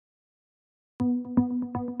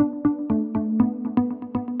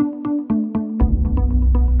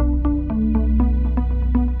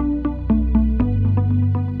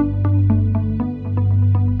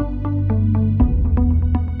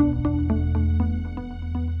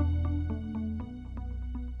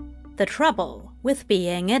The Trouble with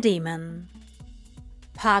Being a Demon.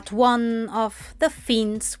 Part 1 of the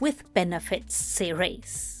Fiends with Benefits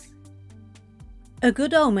series. A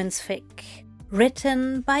Good Omens fic,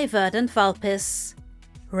 written by Verdant Vulpes,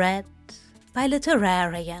 read by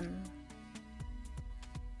Literarian.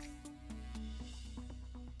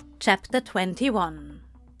 Chapter 21.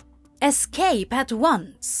 Escape at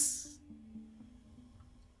once!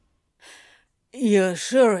 "You're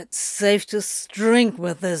sure it's safe to drink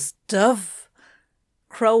with this dove?"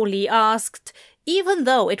 Crowley asked, even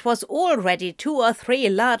though it was already 2 or 3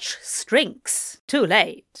 large drinks too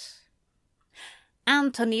late.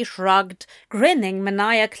 Anthony shrugged, grinning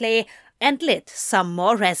maniacally, and lit some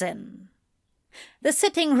more resin. The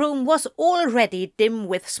sitting room was already dim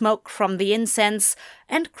with smoke from the incense,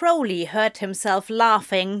 and Crowley heard himself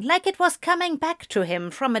laughing like it was coming back to him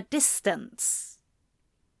from a distance.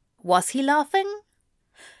 Was he laughing?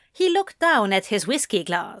 He looked down at his whiskey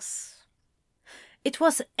glass. It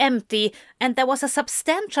was empty, and there was a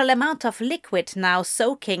substantial amount of liquid now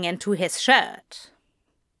soaking into his shirt.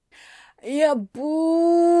 "Ya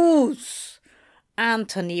booze!"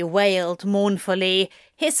 Anthony wailed mournfully,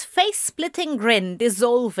 his face-splitting grin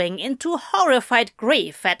dissolving into horrified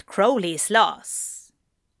grief at Crowley's loss.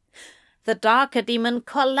 The darker demon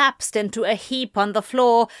collapsed into a heap on the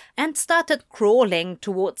floor and started crawling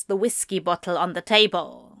towards the whiskey bottle on the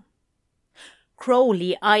table.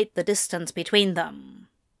 Crowley eyed the distance between them.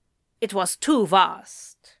 It was too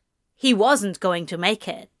vast. He wasn't going to make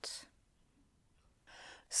it.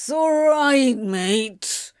 "'S alright,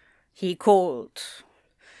 mate," he called.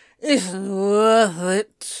 "Isn't worth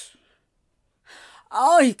it."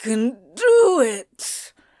 "I can do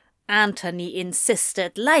it," Anthony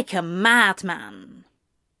insisted like a madman.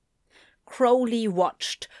 Crowley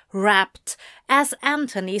watched, rapt, as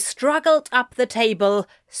Anthony struggled up the table,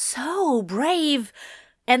 so brave,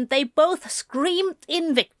 and they both screamed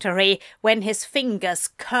in victory when his fingers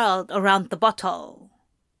curled around the bottle.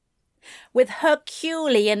 With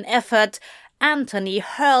Herculean effort, Anthony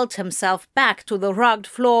hurled himself back to the rugged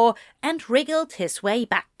floor and wriggled his way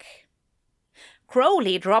back.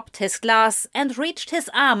 Crowley dropped his glass and reached his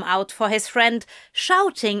arm out for his friend,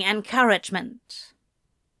 shouting encouragement.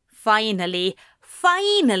 Finally,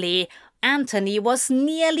 Anthony was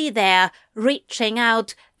nearly there, reaching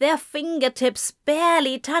out, their fingertips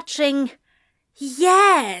barely touching.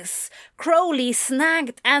 Yes! Crowley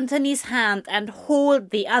snagged Anthony's hand and hauled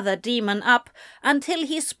the other demon up until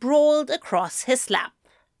he sprawled across his lap.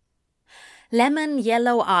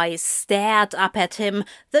 Lemon-yellow eyes stared up at him,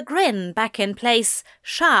 the grin back in place,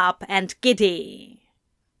 sharp and giddy.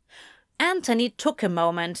 Anthony took a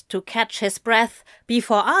moment to catch his breath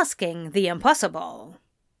before asking the impossible.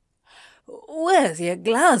 "Where's your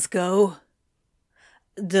Glasgow?"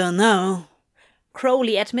 "Dunno,"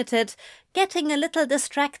 Crowley admitted, getting a little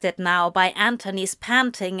distracted now by Anthony's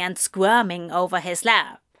panting and squirming over his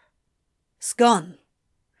lap. "'S gone.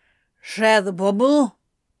 Share the bubble?"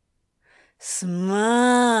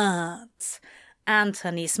 "Smart,"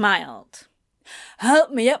 Anthony smiled.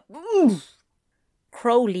 "Help me up."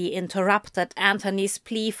 Crowley interrupted Anthony's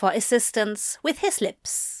plea for assistance with his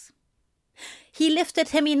lips. He lifted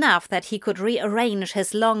him enough that he could rearrange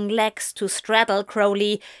his long legs to straddle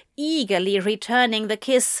Crowley, eagerly returning the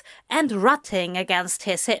kiss and rutting against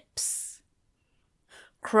his hips.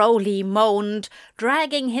 Crowley moaned,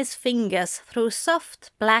 dragging his fingers through soft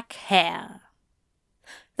black hair.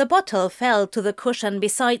 The bottle fell to the cushion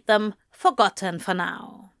beside them, forgotten for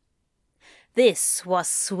now. This was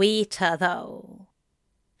sweeter, though.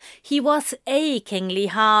 He was achingly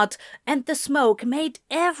hard, and the smoke made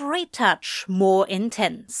every touch more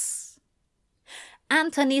intense.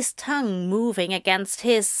 Anthony's tongue moving against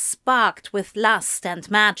his sparked with lust and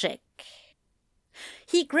magic.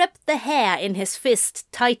 He gripped the hair in his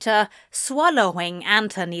fist tighter, swallowing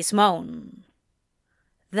Anthony's moan.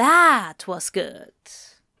 That was good.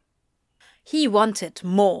 He wanted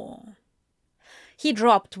more. He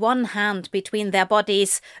dropped one hand between their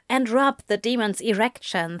bodies and rubbed the demon's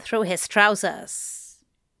erection through his trousers.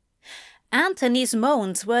 Anthony's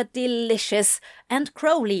moans were delicious, and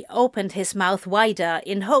Crowley opened his mouth wider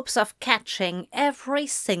in hopes of catching every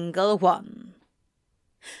single one.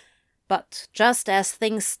 But just as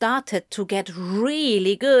things started to get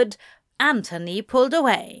really good, Anthony pulled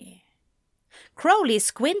away. Crowley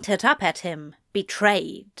squinted up at him,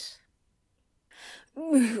 betrayed.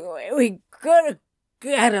 "We gotta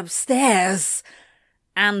get upstairs,"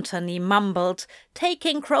 Anthony mumbled,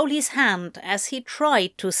 taking Crowley's hand as he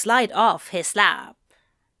tried to slide off his lap.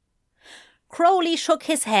 Crowley shook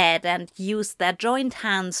his head and used their joined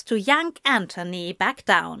hands to yank Anthony back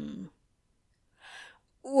down.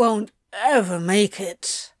 won't ever make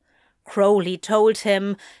it," Crowley told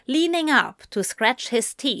him, leaning up to scratch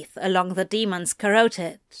his teeth along the demon's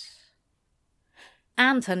carotid.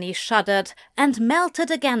 Anthony shuddered and melted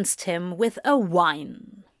against him with a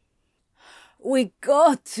whine. "We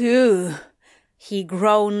got to," he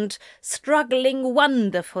groaned, struggling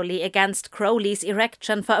wonderfully against Crowley's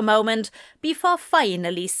erection for a moment before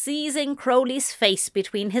finally seizing Crowley's face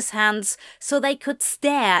between his hands so they could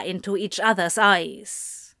stare into each other's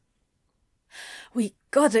eyes. "We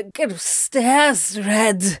gotta get upstairs,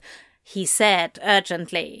 Red," he said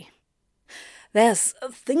urgently. "There's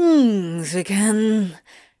things we can—"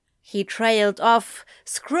 He trailed off,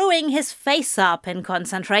 screwing his face up in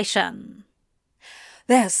concentration.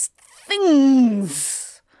 "There's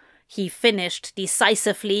things," he finished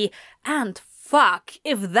decisively, and fuck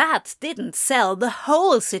if that didn't sell the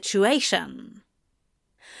whole situation.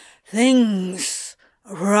 "Things,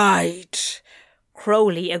 right,"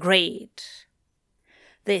 Crowley agreed.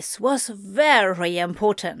 This was very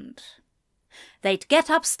important. They'd get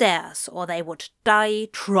upstairs or they would die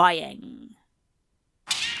trying.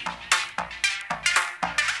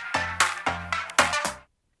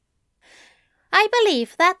 "I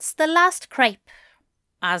believe that's the last crepe,"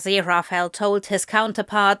 Aziraphale told his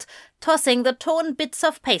counterpart, tossing the torn bits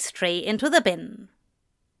of pastry into the bin.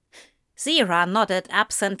 Zira nodded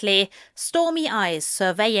absently, stormy eyes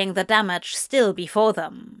surveying the damage still before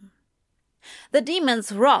them. The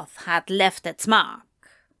demon's wrath had left its mark.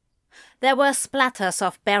 There were splatters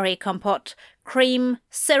of berry compote, cream,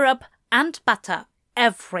 syrup, and butter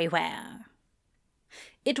everywhere.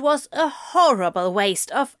 It was a horrible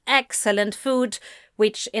waste of excellent food,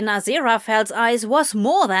 which in Aziraphale's eyes was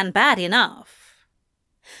more than bad enough.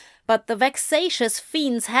 But the vexatious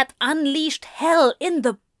fiends had unleashed hell in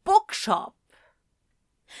the bookshop.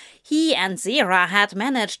 He and Zira had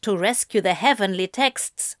managed to rescue the heavenly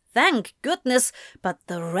texts, thank goodness, but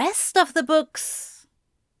the rest of the books...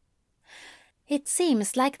 "It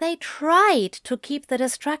seems like they tried to keep the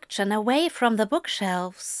destruction away from the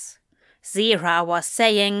bookshelves," Zira was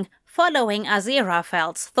saying, following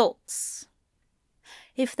Aziraphale's thoughts.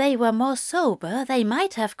 "If they were more sober, they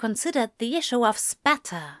might have considered the issue of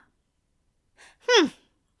spatter."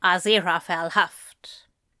 Aziraphale huffed.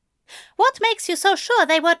 "What makes you so sure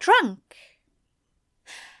they were drunk?"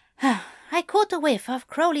 "I caught a whiff of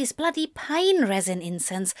Crowley's bloody pine resin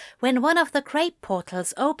incense when one of the crepe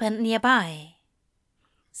portals opened nearby."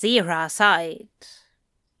 Zira sighed.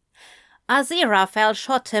 Aziraphale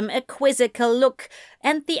shot him a quizzical look,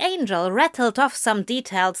 and the angel rattled off some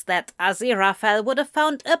details that Aziraphale would have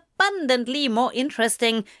found abundantly more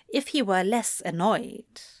interesting if he were less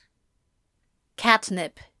annoyed.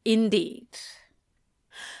 Catnip, indeed.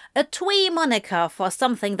 A twee moniker for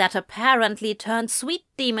something that apparently turned sweet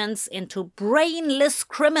demons into brainless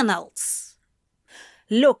criminals.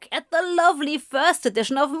 Look at the lovely first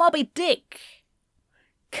edition of Moby Dick.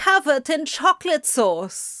 Covered in chocolate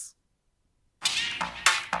sauce.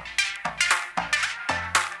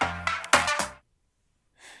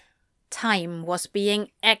 Time was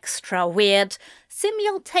being extra weird,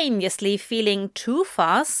 simultaneously feeling too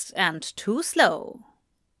fast and too slow.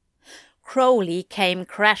 Crowley came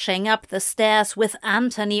crashing up the stairs with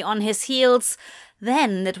Anthony on his heels.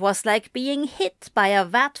 Then it was like being hit by a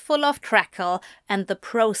vat full of treacle, and the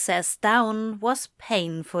process down was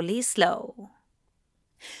painfully slow.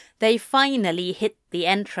 They finally hit the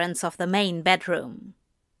entrance of the main bedroom.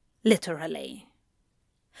 Literally.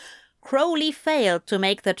 Crowley failed to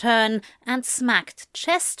make the turn and smacked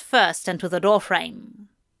chest first into the doorframe.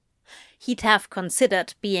 He'd have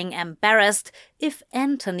considered being embarrassed if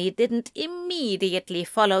Anthony didn't immediately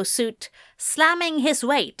follow suit, slamming his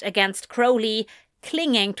weight against Crowley,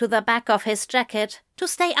 clinging to the back of his jacket to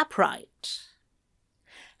stay upright.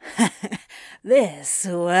 "This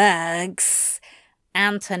works,"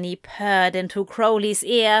 Anthony purred into Crowley's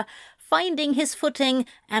ear, finding his footing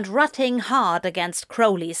and rutting hard against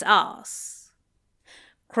Crowley's ass.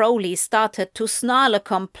 Crowley started to snarl a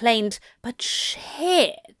complaint, but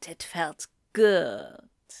shit, it felt good.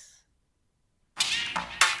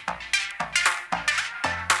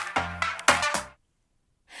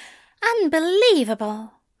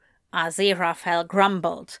 "Unbelievable," Aziraphale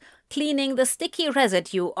grumbled, cleaning the sticky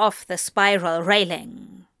residue off the spiral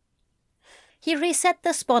railing. He reset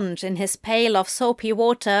the sponge in his pail of soapy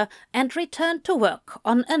water and returned to work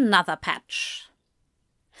on another patch.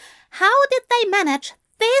 "How did they manage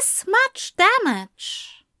this much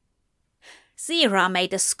damage?" Zira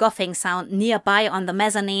made a scoffing sound nearby on the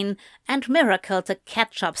mezzanine and miracled a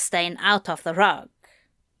ketchup stain out of the rug.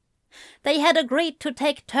 They had agreed to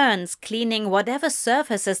take turns cleaning whatever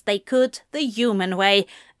surfaces they could the human way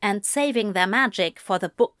and saving their magic for the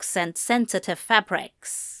books and sensitive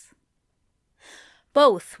fabrics.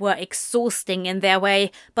 Both were exhausting in their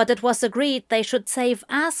way, but it was agreed they should save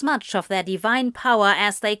as much of their divine power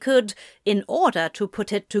as they could in order to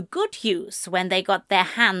put it to good use when they got their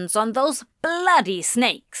hands on those bloody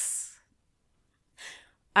snakes.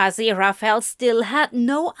 Aziraphale still had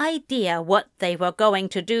no idea what they were going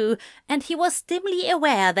to do, and he was dimly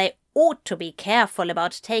aware they ought to be careful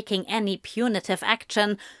about taking any punitive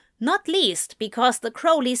action, not least because the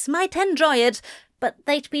Crowleys might enjoy it, but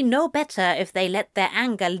they'd be no better if they let their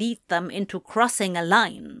anger lead them into crossing a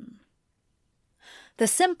line. The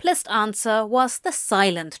simplest answer was the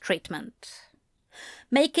silent treatment.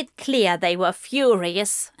 Make it clear they were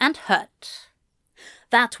furious and hurt.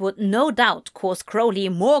 That would no doubt cause Crowley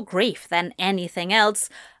more grief than anything else,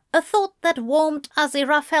 a thought that warmed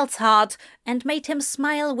Aziraphale's heart and made him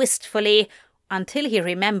smile wistfully until he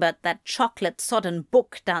remembered that chocolate-sodden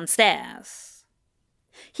book downstairs.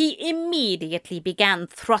 He immediately began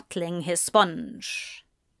throttling his sponge.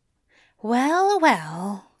 "Well,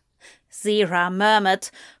 well," Zira murmured,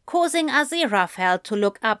 causing Aziraphale to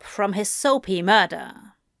look up from his soapy murder.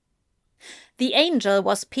 The angel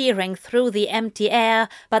was peering through the empty air,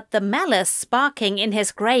 but the malice sparking in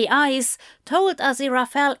his grey eyes told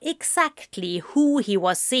Aziraphale exactly who he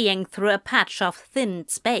was seeing through a patch of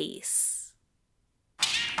thinned space.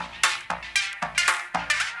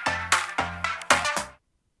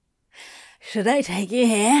 "Should I take you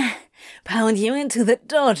here? Pound you into the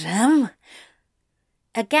dodgem?"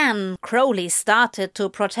 Again, Crowley started to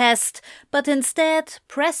protest, but instead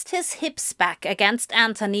pressed his hips back against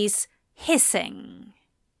Anthony's, hissing.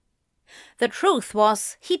 The truth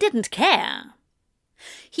was, he didn't care.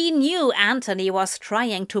 He knew Anthony was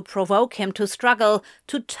trying to provoke him to struggle,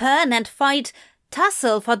 to turn and fight,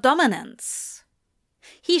 tussle for dominance.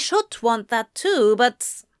 He should want that too,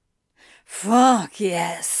 but... "Fuck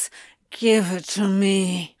yes, give it to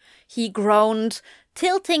me," he groaned,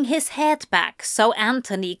 tilting his head back so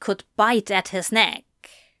Anthony could bite at his neck.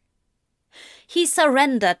 He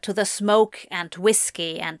surrendered to the smoke and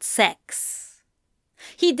whiskey and sex.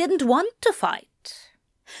 He didn't want to fight.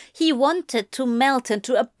 He wanted to melt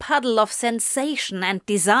into a puddle of sensation and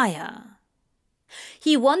desire.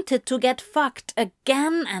 He wanted to get fucked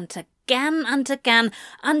again and again and again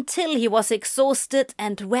until he was exhausted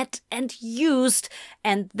and wet and used,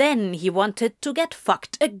 and then he wanted to get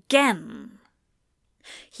fucked again.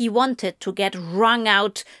 He wanted to get wrung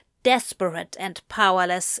out, desperate and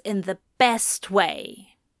powerless in the best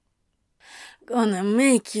way. "Gonna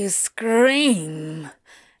make you scream,"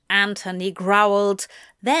 Anthony growled,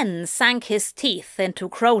 then sank his teeth into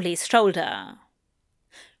Crowley's shoulder.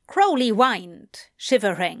 Crowley whined,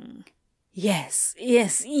 shivering. Yes,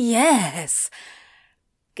 yes, yes.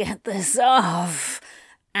 "Get this off,"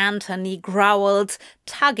 Anthony growled,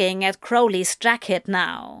 tugging at Crowley's jacket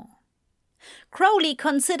now. Crowley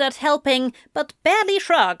considered helping, but barely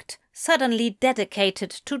shrugged, suddenly dedicated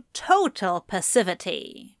to total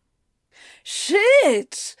passivity.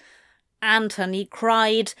 "Shit!" Anthony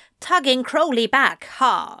cried, tugging Crowley back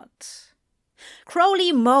hard.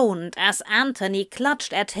 Crowley moaned as Anthony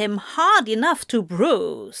clutched at him hard enough to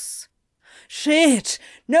bruise. "Shit!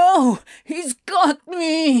 No! He's got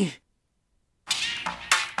me!"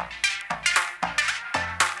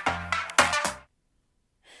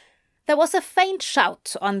 There was a faint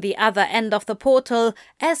shout on the other end of the portal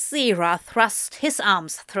as Zira thrust his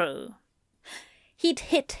arms through.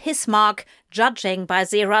 He'd hit his mark, judging by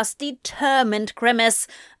Zira's determined grimace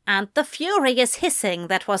and the furious hissing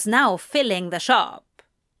that was now filling the shop.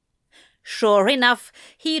 Sure enough,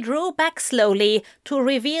 he drew back slowly to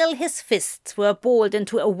reveal his fists were balled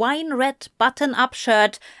into a wine-red button-up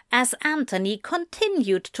shirt as Anthony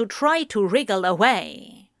continued to try to wriggle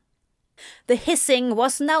away. The hissing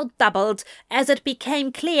was now doubled as it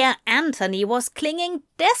became clear Anthony was clinging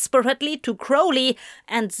desperately to Crowley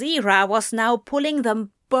and Zira was now pulling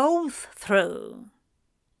them both through.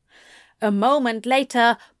 A moment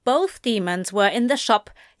later, both demons were in the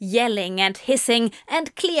shop, yelling and hissing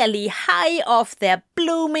and clearly high off their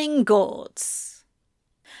blooming gourds.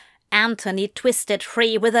 Anthony twisted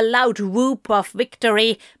free with a loud whoop of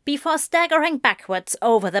victory before staggering backwards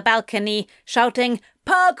over the balcony, shouting,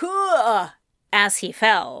 "Parkour!" as he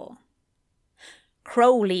fell.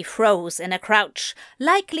 Crowley froze in a crouch,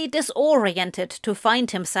 likely disoriented to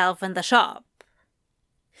find himself in the shop.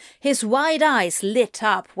 His wide eyes lit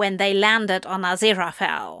up when they landed on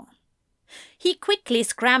Aziraphale. He quickly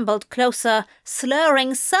scrambled closer,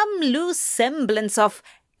 slurring some loose semblance of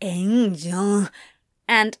 "angel"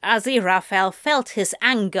 and Aziraphale felt his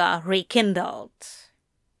anger rekindled.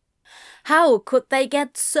 How could they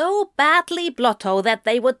get so badly blotto that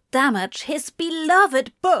they would damage his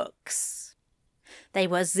beloved books? They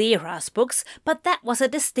were Zira's books, but that was a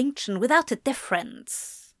distinction without a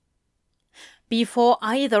difference. Before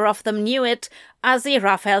either of them knew it,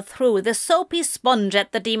 Aziraphale threw the soapy sponge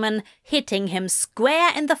at the demon, hitting him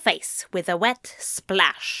square in the face with a wet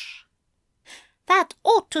splash. "That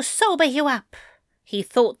ought to sober you up," he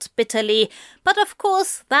thought bitterly, but of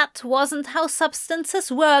course that wasn't how substances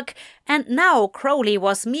work, and now Crowley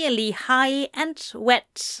was merely high and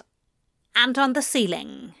wet and on the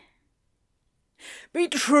ceiling.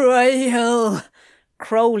 "Betrayal!"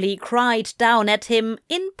 Crowley cried down at him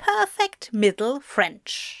in perfect Middle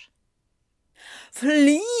French.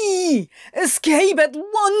 "Flee! Escape at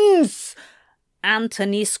once!"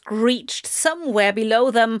 Anthony screeched somewhere below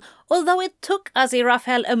them, although it took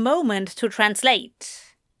Aziraphale a moment to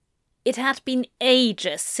translate. It had been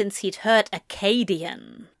ages since he'd heard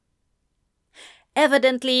Akkadian.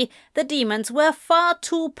 Evidently, the demons were far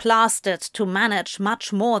too plastered to manage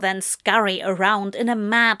much more than scurry around in a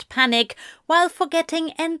mad panic while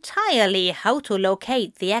forgetting entirely how to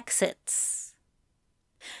locate the exits.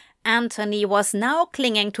 Anthony was now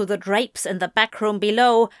clinging to the drapes in the back room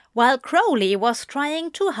below, while Crowley was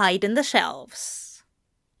trying to hide in the shelves.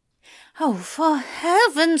 "Oh, for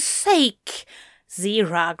heaven's sake!"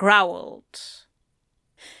 Zira growled.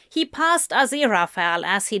 He passed Aziraphale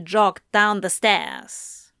as he jogged down the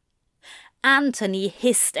stairs. Anthony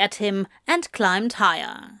hissed at him and climbed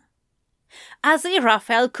higher.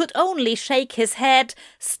 Aziraphale could only shake his head,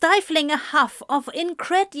 stifling a huff of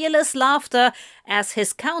incredulous laughter as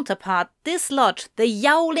his counterpart dislodged the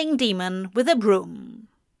yowling demon with a broom.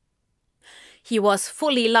 He was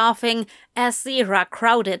fully laughing as Zira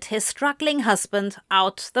crowded his struggling husband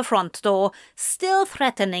out the front door, still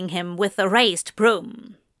threatening him with the raised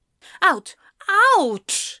broom. "Out!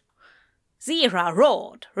 Out!" Zira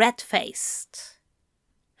roared, red-faced.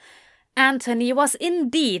 Anthony was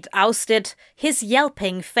indeed ousted, his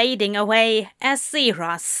yelping fading away as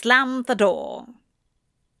Zira slammed the door.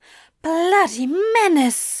 "Bloody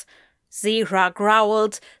menace!" Zira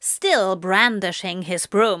growled, still brandishing his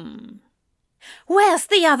broom. "Where's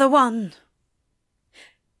the other one?"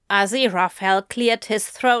 Aziraphale cleared his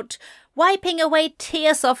throat, wiping away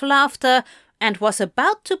tears of laughter, and was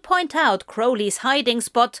about to point out Crowley's hiding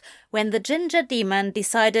spot when the ginger demon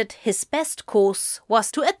decided his best course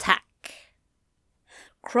was to attack.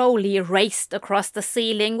 Crowley raced across the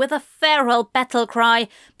ceiling with a feral battle cry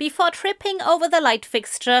before tripping over the light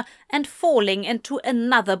fixture and falling into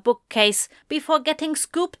another bookcase before getting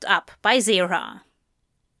scooped up by Zira.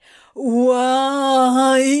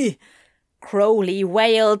 "Why?" Crowley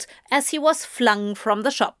wailed as he was flung from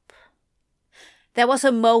the shop. There was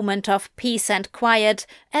a moment of peace and quiet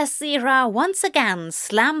as Zira once again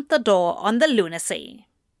slammed the door on the lunacy.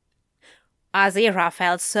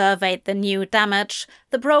 Aziraphale surveyed the new damage,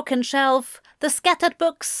 the broken shelf, the scattered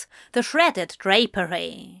books, the shredded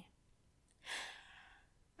drapery.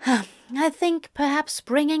 "I think perhaps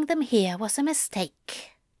bringing them here was a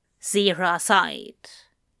mistake," Zira sighed.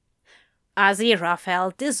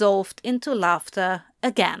 Aziraphale dissolved into laughter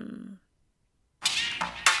again.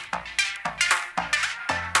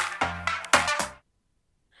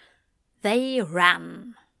 They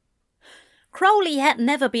ran. Crowley had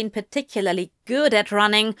never been particularly good at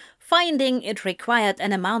running, finding it required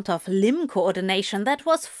an amount of limb coordination that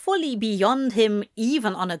was fully beyond him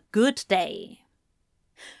even on a good day.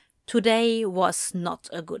 Today was not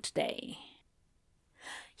a good day.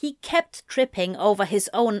 He kept tripping over his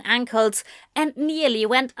own ankles and nearly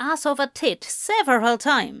went ass over tit several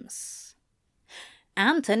times.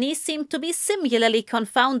 Anthony seemed to be similarly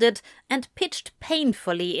confounded and pitched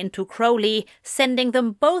painfully into Crowley, sending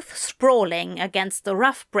them both sprawling against the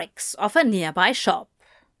rough bricks of a nearby shop.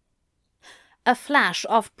 A flash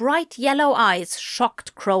of bright yellow eyes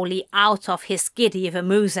shocked Crowley out of his giddy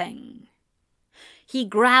vamoosing. He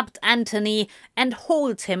grabbed Anthony and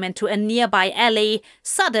hauled him into a nearby alley,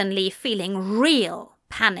 suddenly feeling real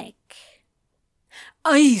panic.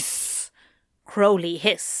 "Ice!" Crowley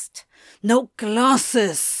hissed. "No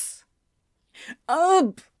glasses!"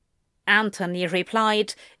 "Up!" Anthony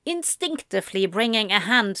replied, instinctively bringing a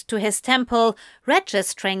hand to his temple,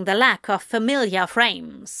 registering the lack of familiar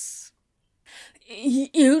frames.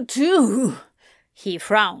 "You too?" He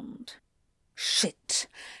frowned. "Shit!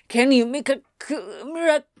 Can you make a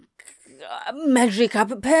magic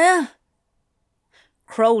up a pair?"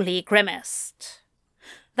 Crowley grimaced.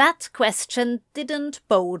 That question didn't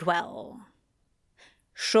bode well.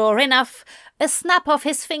 Sure enough, a snap of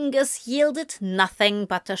his fingers yielded nothing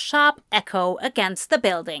but a sharp echo against the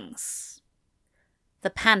buildings.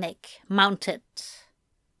 The panic mounted.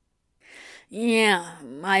 "Yeah,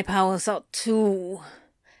 my power's out too,"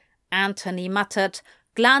 Anthony muttered,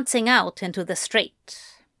 glancing out into the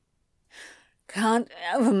street. "Can't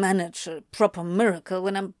ever manage a proper miracle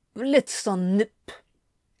when I'm blitzed on nip."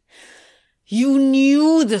 "You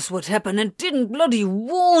knew this would happen and didn't bloody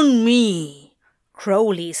warn me,"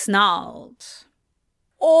 Crowley snarled.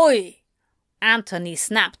 "Oi!" Anthony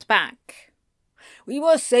snapped back. "We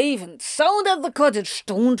were safe and sound at the cottage,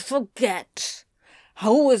 don't forget.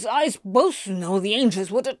 How was I supposed to know the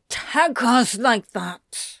angels would attack us like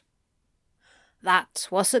that?" That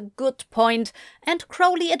was a good point, and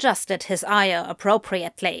Crowley adjusted his ire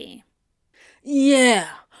appropriately.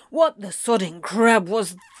 "Yeah, what the sodding crap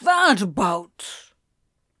was that about?"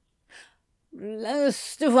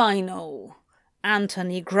 "Blessed if I know,"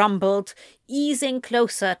 Anthony grumbled, easing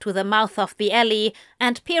closer to the mouth of the alley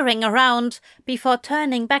and peering around before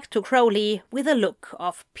turning back to Crowley with a look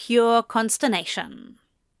of pure consternation.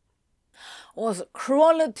 "Was a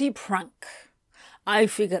quality prank. I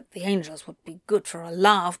figured the angels would be good for a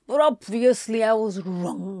laugh, but obviously I was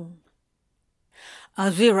wrong.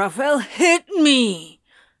 Aziraphale hit me!"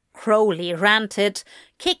 Crowley ranted,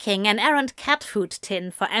 kicking an errant cat food tin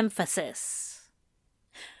for emphasis.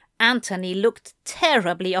 Anthony looked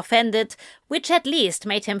terribly offended, which at least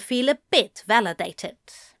made him feel a bit validated.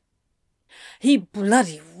 "He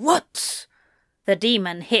bloody what?" the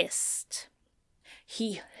demon hissed.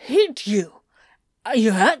 "He hit you? Are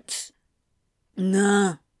you hurt?"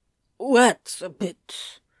 "Nah, wet a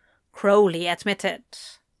bit," Crowley admitted.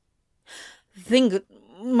 "Think it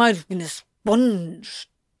might have been a sponge.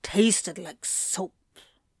 Tasted like soap."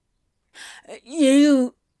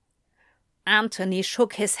 "You—" Anthony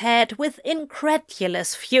shook his head with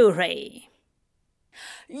incredulous fury.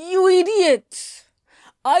 "You idiot!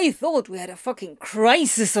 I thought we had a fucking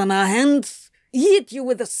crisis on our hands. He hit you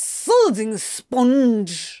with a sodding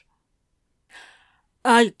sponge."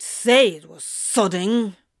 "I'd say it was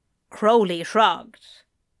sodding," Crowley shrugged.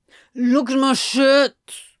 "Look at my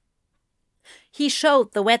shirt." He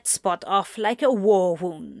showed the wet spot off like a war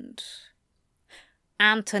wound.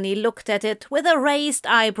 Anthony looked at it with a raised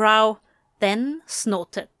eyebrow, then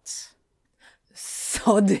snorted.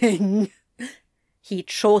 "Sodding," he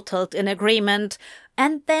chortled in agreement,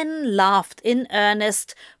 and then laughed in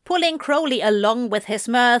earnest, pulling Crowley along with his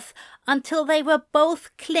mirth until they were both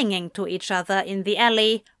clinging to each other in the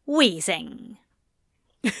alley, wheezing.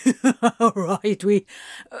 "Right, we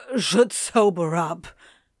should sober up,"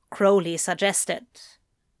 Crowley suggested.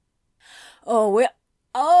 "Oh, we're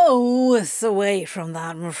always away from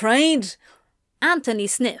that, I'm afraid." Anthony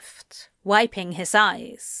sniffed, wiping his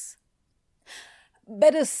eyes.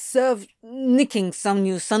 "Better serve nicking some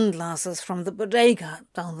new sunglasses from the bodega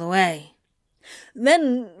down the way.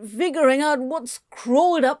 Then figuring out what's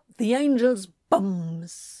crawled up the angels'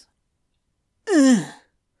 bums." "Ugh,"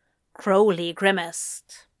 Crowley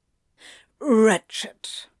grimaced. "Wretched.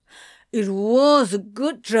 It was a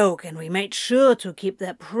good joke, and we made sure to keep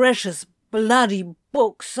their precious bloody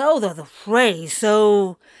books out of the fray,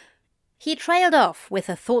 so—" He trailed off with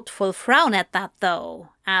a thoughtful frown at that, though,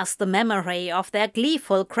 as the memory of their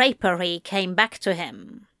gleeful creperie came back to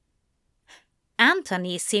him.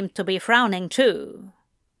 Anthony seemed to be frowning too.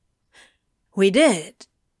 "We did,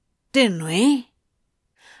 didn't we?"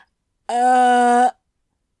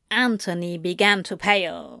 Anthony began to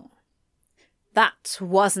pale. That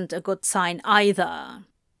wasn't a good sign either.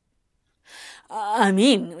 "I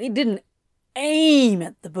mean, we didn't aim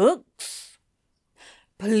at the books.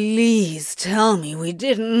 Please tell me we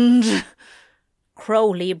didn't."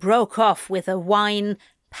 Crowley broke off with a whine,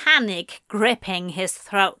 panic gripping his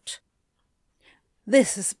throat.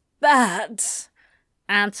 "This is bad,"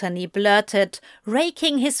 Anthony blurted,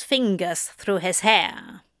 raking his fingers through his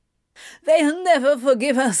hair. "They'll never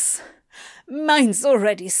forgive us. Mine's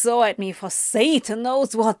already sore at me for Satan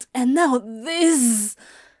knows what, and now this.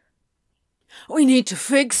 We need to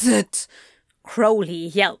fix it," Crowley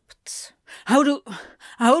yelped. How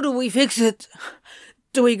do we fix it?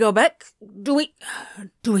 Do we go back? Do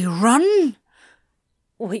we run?"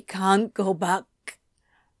 "We can't go back,"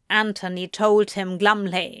 Anthony told him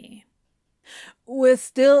glumly. "We're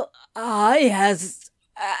still high as...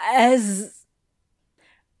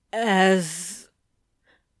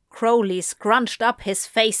 Crowley scrunched up his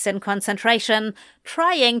face in concentration,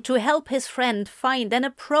 trying to help his friend find an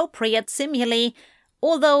appropriate simile,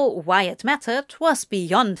 although why it mattered was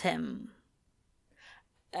beyond him.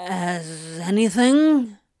 "As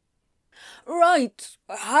anything?" Right,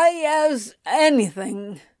 high as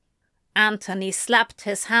anything. Anthony slapped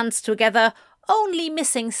his hands together, only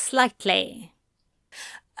missing slightly.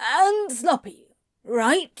 And sloppy,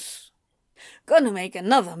 right? Gonna make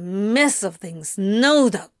another mess of things, no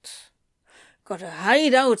doubt. Gotta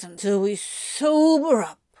hide out until we sober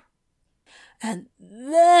up. And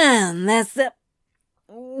then there's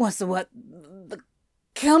what's the word? The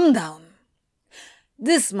come down.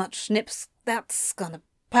 This much Snips, that's gonna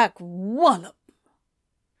pack wallop.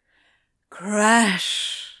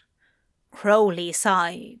 Crash. Crowley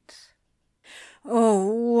sighed. Oh,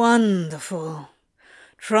 wonderful.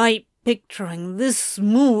 Try picturing this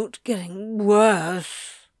mood getting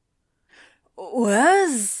worse.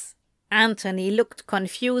 Worse? Anthony looked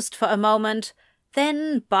confused for a moment,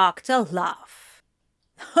 then barked a laugh.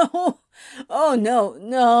 Oh,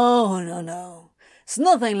 no. It's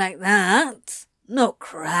nothing like that. No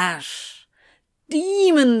crash.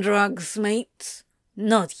 Demon drugs, mate.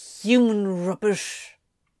 Not human rubbish.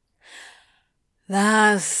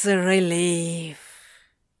 That's a relief.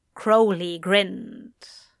 Crowley grinned.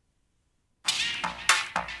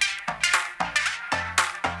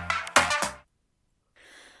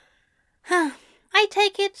 I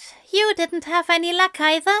take it you didn't have any luck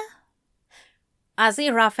either?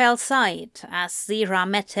 Aziraphale sighed as Zira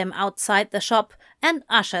met him outside the shop and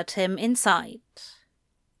ushered him inside.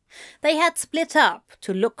 They had split up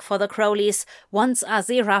to look for the Crowleys once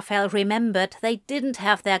Aziraphale remembered they didn't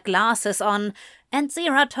have their glasses on, and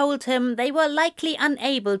Zira told him they were likely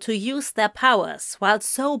unable to use their powers while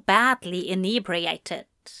so badly inebriated.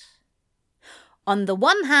 On the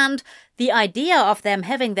one hand, the idea of them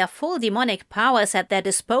having their full demonic powers at their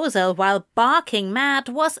disposal while barking mad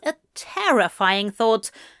was a terrifying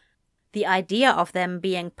thought. The idea of them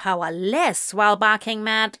being powerless while barking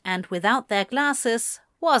mad and without their glasses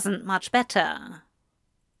wasn't much better.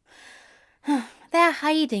 They're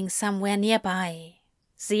hiding somewhere nearby,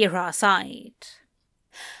 Zira sighed.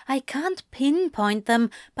 I can't pinpoint them,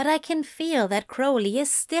 but I can feel that Crowley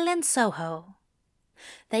is still in Soho.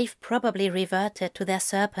 They've probably reverted to their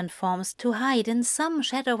serpent forms to hide in some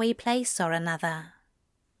shadowy place or another.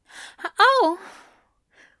 Oh!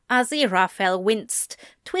 Aziraphale winced,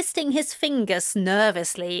 twisting his fingers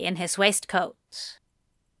nervously in his waistcoat.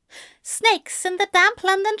 Snakes in the damp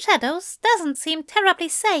London shadows doesn't seem terribly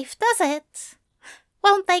safe, does it?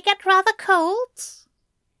 Won't they get rather cold?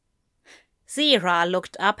 Zira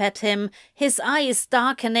looked up at him, his eyes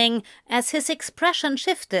darkening as his expression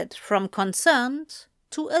shifted from concerned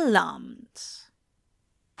to alarmed.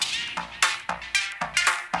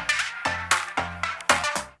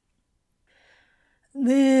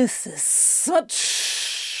 This is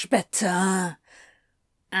such better,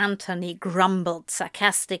 Anthony grumbled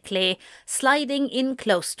sarcastically, sliding in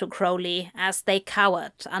close to Crowley as they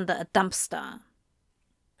cowered under a dumpster.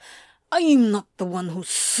 I'm not the one who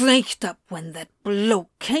slaked up when that bloke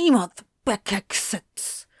came out the back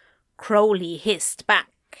exit, Crowley hissed back.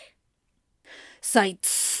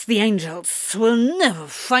 Sights, the angels will never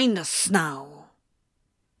find us now.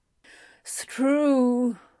 It's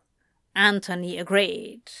true, Anthony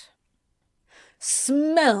agreed.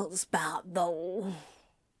 Smells bad, though.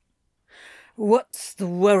 What's the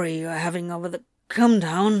worry you're having over the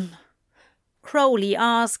come-down? Crowley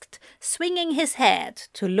asked, swinging his head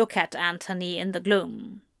to look at Anthony in the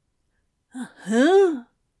gloom. Huh?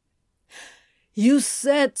 You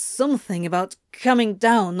said something about coming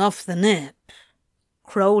down off the nip,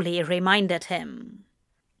 Crowley reminded him.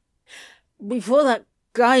 Before that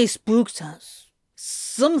guy spooked us,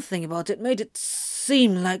 something about it made it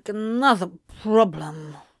seem like another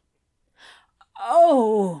problem.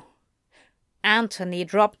 Oh! Anthony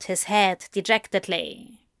dropped his head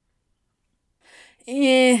dejectedly.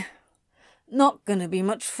 Yeah, not gonna be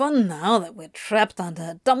much fun now that we're trapped under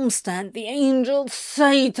a dumpster and the angels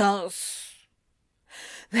hate us.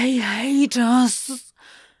 They hate us,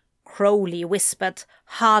 Crowley whispered,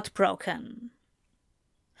 heartbroken.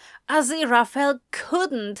 Aziraphale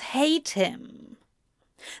couldn't hate him.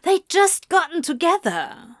 They'd just gotten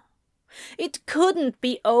together. It couldn't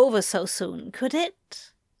be over so soon, could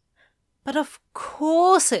it? But of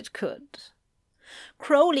course it could.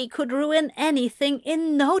 Crowley could ruin anything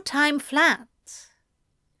in no time flat.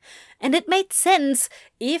 And it made sense,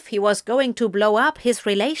 if he was going to blow up his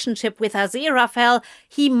relationship with Aziraphale,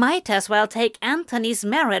 he might as well take Anthony's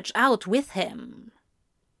marriage out with him.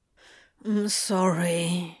 I'm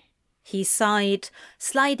sorry, he sighed,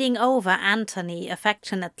 sliding over Anthony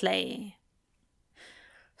affectionately.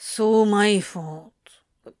 So my fault.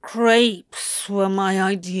 The crepes were my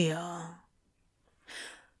idea.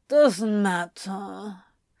 Doesn't matter.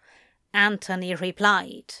 Anthony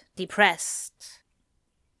replied, depressed.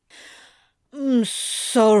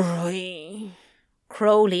 Sorry,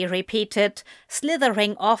 Crowley repeated,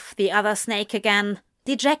 slithering off the other snake again,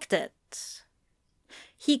 dejected.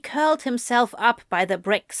 He curled himself up by the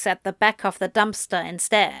bricks at the back of the dumpster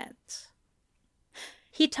instead.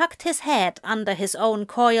 He tucked his head under his own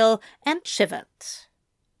coil and shivered.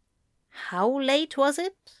 How late was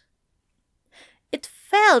it? It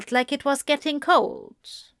felt like it was getting cold.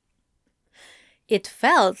 It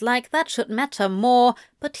felt like that should matter more,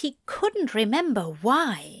 but he couldn't remember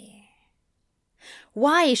why.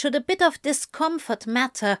 Why should a bit of discomfort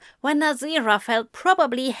matter when Aziraphale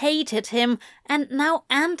probably hated him and now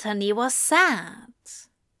Anthony was sad?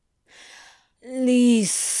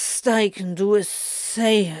 Least I can do is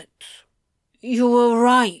say it. You were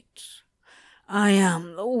right. I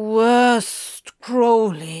am the worst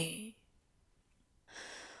Crowley.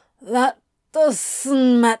 That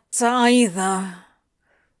doesn't matter either,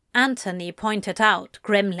 Anthony pointed out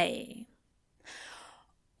grimly.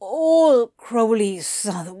 All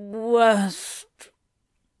Crowleys are the worst.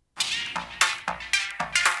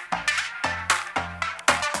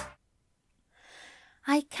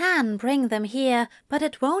 I can bring them here, but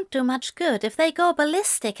it won't do much good if they go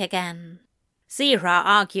ballistic again, Zira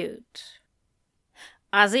argued.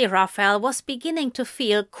 Aziraphale was beginning to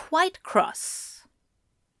feel quite cross.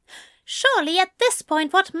 Surely at this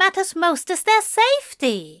point what matters most is their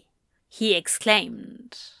safety, he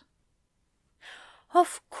exclaimed.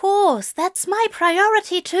 Of course, that's my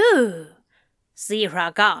priority too,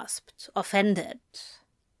 Zira gasped, offended.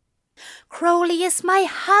 Crowley is my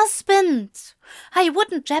husband. I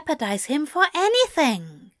wouldn't jeopardize him for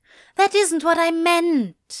anything. That isn't what I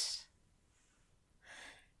meant.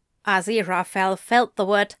 Aziraphale felt the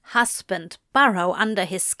word husband burrow under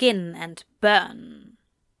his skin and burn.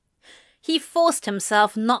 He forced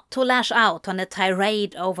himself not to lash out on a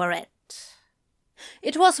tirade over it.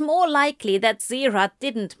 It was more likely that Zira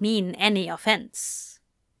didn't mean any offense.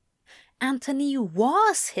 Anthony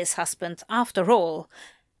was his husband, after all,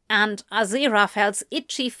 and Aziraphale's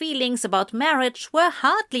itchy feelings about marriage were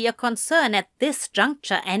hardly a concern at this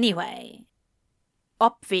juncture anyway.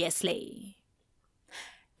 Obviously.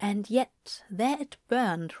 And yet there it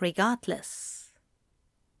burned regardless.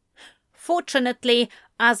 Fortunately,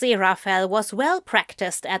 Aziraphale was well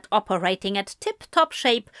practiced at operating at tip-top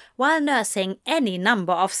shape while nursing any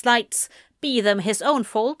number of slights, be them his own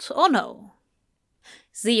fault or no.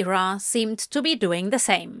 Zira seemed to be doing the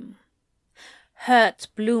same. Hurt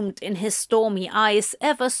bloomed in his stormy eyes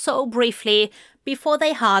ever so briefly before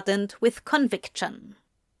they hardened with conviction.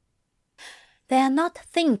 They're not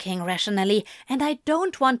thinking rationally, and I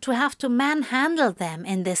don't want to have to manhandle them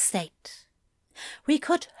in this state. We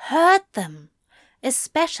could hurt them,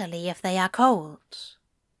 especially if they are cold.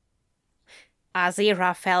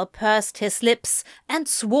 Aziraphale pursed his lips and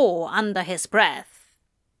swore under his breath.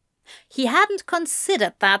 He hadn't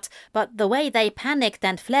considered that, but the way they panicked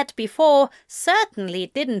and fled before certainly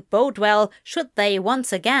didn't bode well should they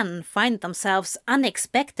once again find themselves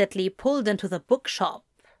unexpectedly pulled into the bookshop.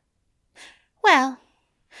 Well,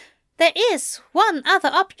 there is one other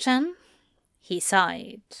option, he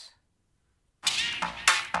sighed.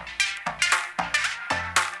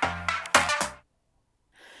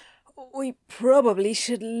 We probably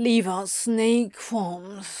should leave our snake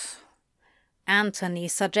forms, Anthony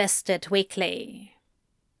suggested weakly.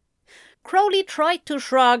 Crowley tried to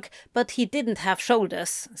shrug, but he didn't have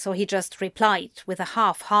shoulders, so he just replied with a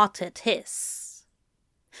half-hearted hiss.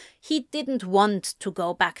 He didn't want to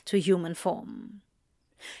go back to human form.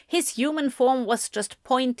 His human form was just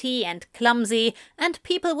pointy and clumsy, and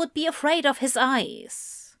people would be afraid of his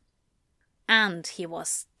eyes. And he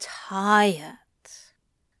was tired.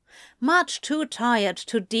 Much too tired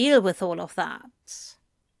to deal with all of that.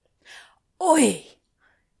 Oi!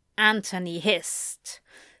 Anthony hissed.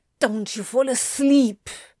 Don't you fall asleep,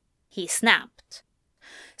 he snapped.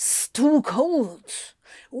 It's too cold.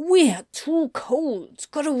 We're too cold.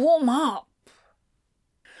 Gotta warm up.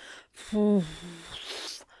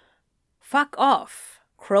 Fuck off,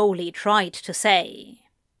 Crowley tried to say.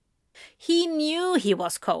 He knew he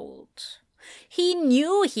was cold. He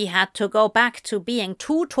knew he had to go back to being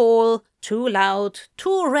too tall, too loud,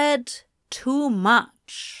 too red, too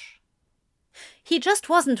much. He just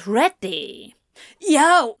wasn't ready.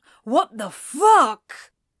 Yo, what the fuck?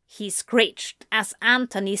 He screeched as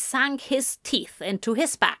Anthony sank his teeth into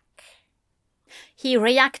his back. He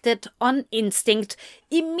reacted on instinct,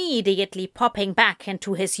 immediately popping back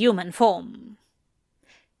into his human form.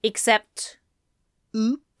 Except,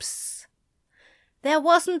 oops. There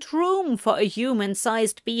wasn't room for a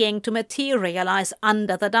human-sized being to materialize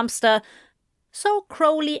under the dumpster, so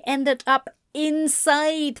Crowley ended up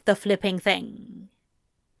inside the flipping thing.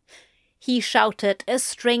 He shouted a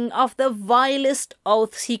string of the vilest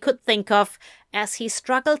oaths he could think of as he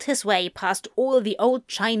struggled his way past all the old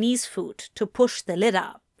Chinese food to push the lid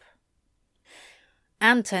up.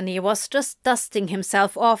 Anthony was just dusting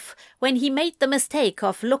himself off when he made the mistake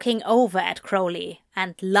of looking over at Crowley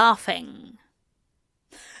and laughing.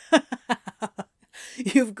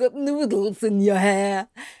 "You've got noodles in your hair,"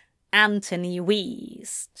 Anthony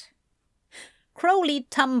wheezed. Crowley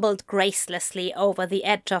tumbled gracelessly over the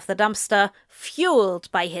edge of the dumpster, fueled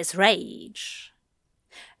by his rage.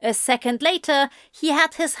 A second later, he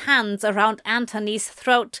had his hands around Anthony's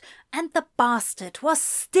throat, and the bastard was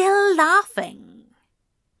still laughing.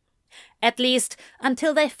 At least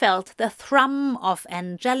until they felt the thrum of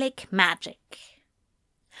angelic magic.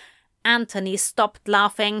 Anthony stopped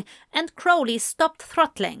laughing, and Crowley stopped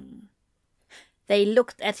throttling. They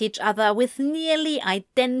looked at each other with nearly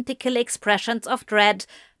identical expressions of dread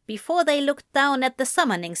before they looked down at the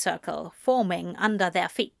summoning circle forming under their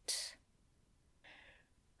feet.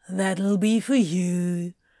 "That'll be for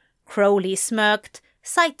you," Crowley smirked,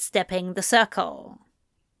 sidestepping the circle.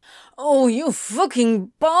 "Oh, you fucking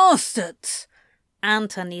bastards!"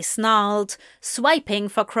 Anthony snarled, swiping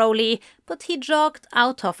for Crowley, but he jogged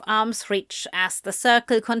out of arm's reach as the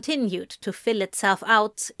circle continued to fill itself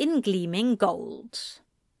out in gleaming gold.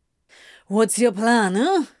 "What's your plan,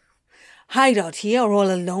 huh? Hide out here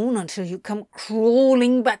all alone until you come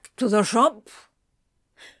crawling back to the shop?"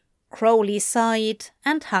 Crowley sighed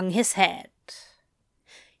and hung his head.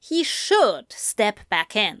 He should step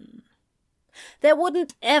back in. There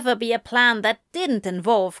wouldn't ever be a plan that didn't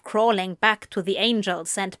involve crawling back to the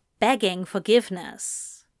angels and begging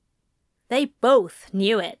forgiveness. They both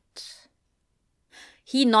knew it.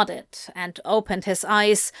 He nodded and opened his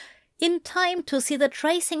eyes, in time to see the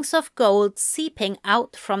tracings of gold seeping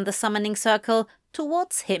out from the summoning circle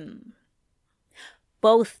towards him.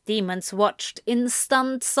 Both demons watched in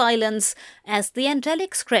stunned silence as the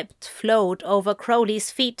angelic script flowed over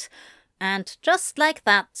Crowley's feet, and just like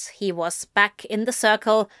that, he was back in the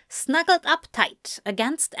circle, snuggled up tight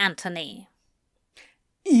against Anthony.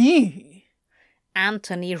 "Ew!"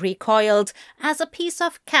 Anthony recoiled as a piece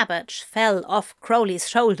of cabbage fell off Crowley's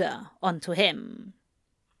shoulder onto him.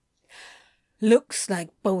 "Looks like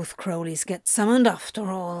both Crowleys get summoned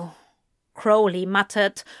after all," Crowley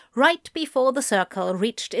muttered right before the circle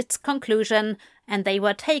reached its conclusion and they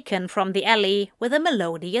were taken from the alley with a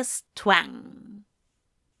melodious twang.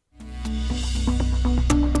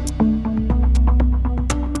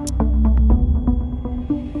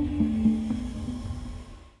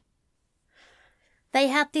 They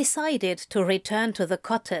had decided to return to the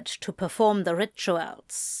cottage to perform the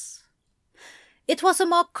rituals. It was a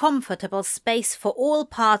more comfortable space for all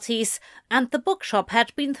parties, and the bookshop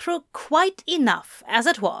had been through quite enough as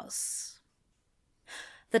it was.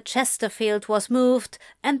 The Chesterfield was moved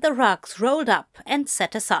and the rugs rolled up and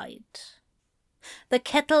set aside. The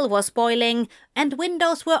kettle was boiling and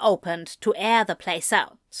windows were opened to air the place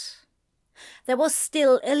out. There was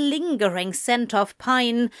still a lingering scent of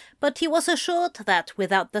pine, but he was assured that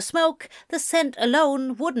without the smoke, the scent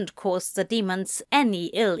alone wouldn't cause the demons any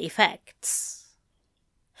ill effects.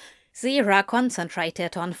 Zira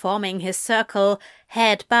concentrated on forming his circle,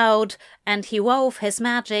 head bowed, and he wove his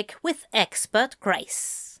magic with expert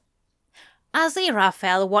grace.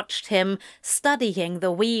 Aziraphale watched him, studying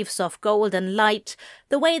the weaves of golden light,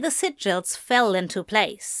 the way the sigils fell into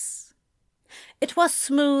place. It was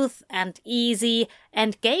smooth and easy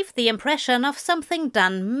and gave the impression of something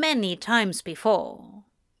done many times before.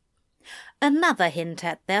 Another hint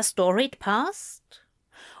at their storied past?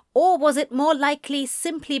 Or was it more likely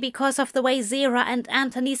simply because of the way Zira and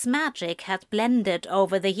Anthony's magic had blended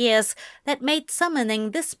over the years that made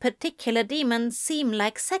summoning this particular demon seem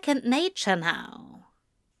like second nature now?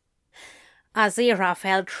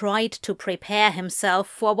 Aziraphale tried to prepare himself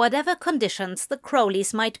for whatever conditions the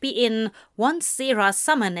Crowleys might be in once Zira's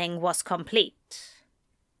summoning was complete.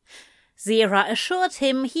 Zira assured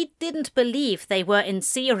him he didn't believe they were in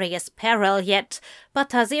serious peril yet, but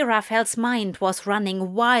Aziraphale's mind was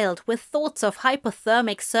running wild with thoughts of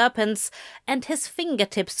hypothermic serpents, and his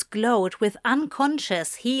fingertips glowed with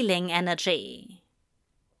unconscious healing energy.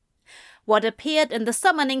 What appeared in the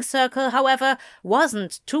summoning circle, however,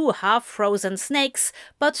 wasn't two half-frozen snakes,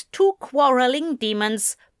 but two quarreling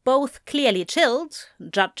demons, both clearly chilled,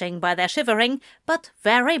 judging by their shivering, but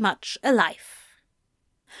very much alive.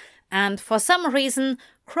 And for some reason,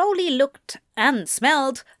 Crowley looked and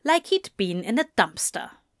smelled like he'd been in a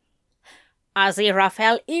dumpster.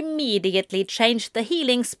 Aziraphale immediately changed the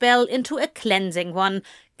healing spell into a cleansing one,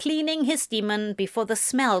 cleaning his demon before the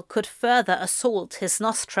smell could further assault his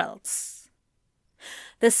nostrils.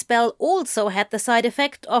 The spell also had the side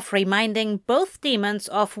effect of reminding both demons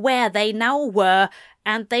of where they now were,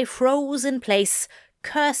 and they froze in place,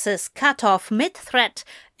 curses cut off mid-threat,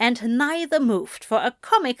 and neither moved for a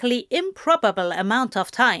comically improbable amount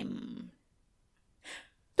of time.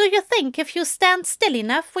 "Do you think if you stand still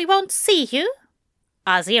enough we won't see you?"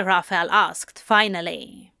 Aziraphale asked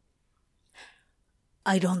finally.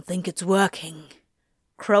 "I don't think it's working,"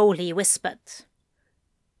 Crowley whispered.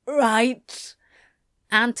 "Right."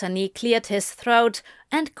 Anthony cleared his throat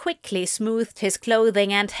and quickly smoothed his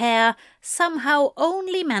clothing and hair, somehow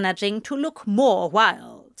only managing to look more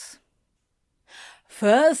wild.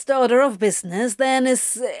 "First order of business, then,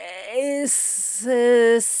 is...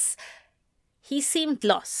 He seemed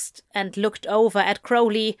lost and looked over at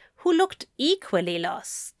Crowley, who looked equally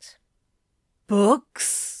lost.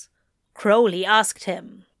 "Books?" Crowley asked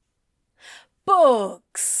him.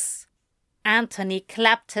 "Books!" Anthony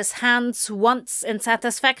clapped his hands once in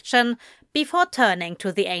satisfaction before turning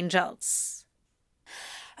to the angels.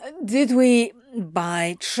 "Did we,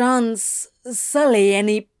 by chance, sully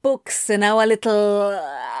any books in our little...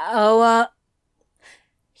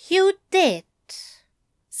 "You did,"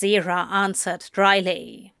 Zira answered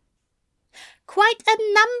dryly. "Quite a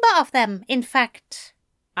number of them, in fact,"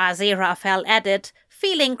 Aziraphale added,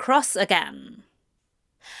 feeling cross again.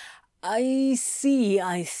 I see.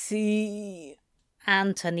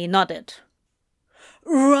 Anthony nodded.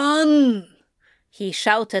 "Run!" he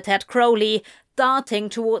shouted at Crowley, darting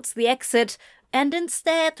towards the exit, and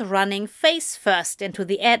instead running face first into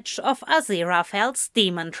the edge of Aziraphale's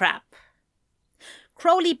demon trap.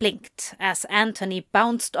 Crowley blinked as Anthony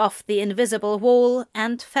bounced off the invisible wall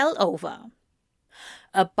and fell over.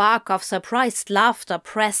 A bark of surprised laughter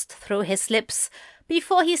pressed through his lips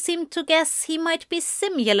before he seemed to guess he might be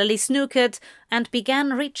similarly snookered and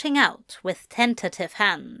began reaching out with tentative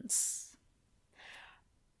hands.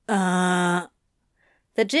 The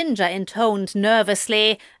ginger intoned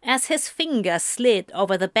nervously as his fingers slid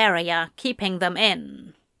over the barrier, keeping them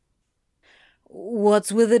in.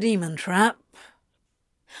 "What's with the demon trap?"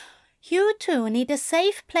 "You two need a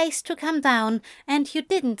safe place to come down, and you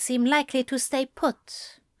didn't seem likely to stay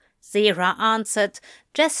put," Zira answered,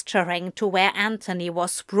 gesturing to where Anthony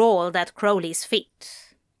was sprawled at Crowley's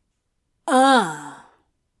feet. "Ah."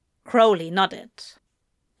 Crowley nodded.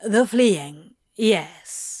 "The fleeing,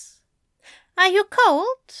 yes." "Are you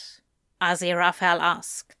cold?" Aziraphale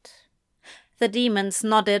asked. The demons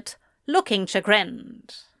nodded, looking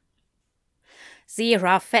chagrined.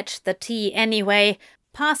 Zira fetched the tea anyway,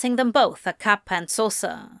 passing them both a cup and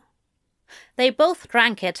saucer. They both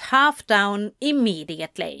drank it half down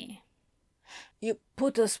immediately. "You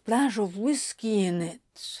put a splash of whiskey in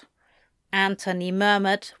it," Anthony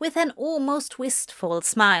murmured with an almost wistful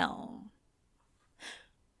smile.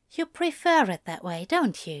 "You prefer it that way,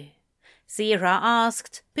 don't you?" Zira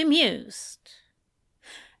asked, bemused.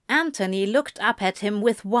 Anthony looked up at him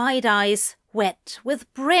with wide eyes, wet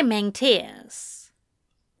with brimming tears.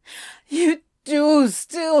 "You do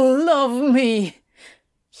still love me,"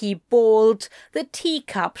 he bawled, the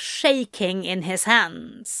teacup shaking in his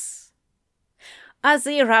hands.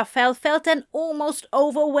 Aziraphale felt an almost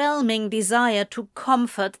overwhelming desire to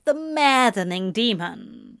comfort the maddening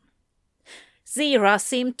demon. Zira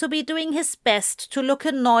seemed to be doing his best to look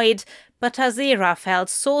annoyed, but Aziraphale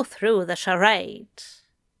saw through the charade.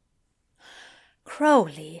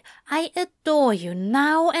 "Crowley, I adore you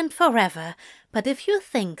now and forever, but if you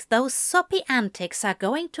think those soppy antics are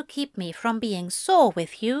going to keep me from being sore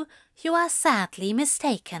with you, you are sadly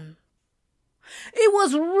mistaken." "It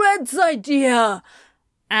was Red's idea!"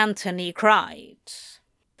 Anthony cried.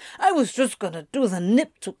 "I was just gonna do the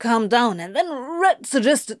nip to calm down, and then Red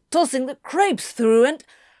suggested tossing the crepes through and...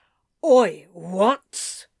 Oi,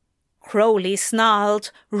 what?" Crowley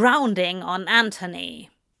snarled, rounding on Anthony.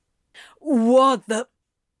 "What the...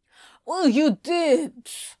 Well, you did."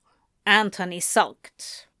 Anthony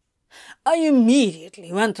sulked. "I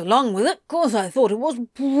immediately went along with it, 'cause I thought it was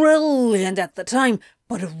brilliant at the time,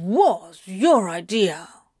 but it was your idea."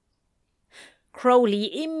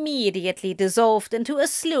 Crowley immediately dissolved into a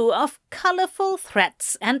slew of colourful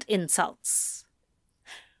threats and insults.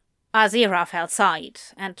 Aziraphale sighed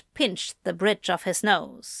and pinched the bridge of his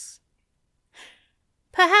nose.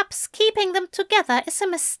 "Perhaps keeping them together is a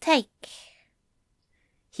mistake."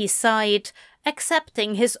 He sighed,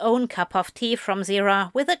 accepting his own cup of tea from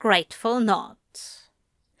Zira with a grateful nod.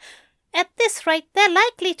 "At this rate, they're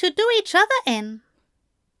likely to do each other in."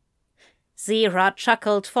 Zira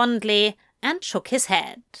chuckled fondly and shook his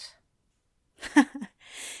head.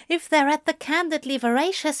 If they're at the candidly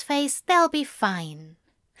voracious phase, they'll be fine.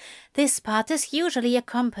 This part is usually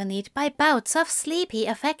accompanied by bouts of sleepy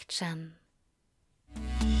affection.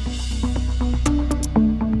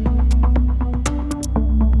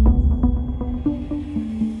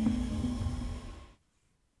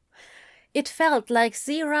 It felt like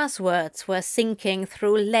Zira's words were sinking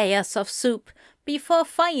through layers of soup before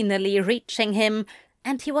finally reaching him,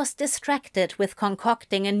 and he was distracted with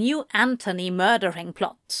concocting a new Anthony murdering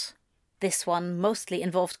plot. This one mostly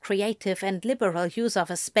involved creative and liberal use of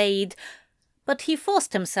a spade, but he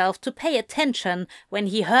forced himself to pay attention when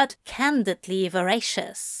he heard candidly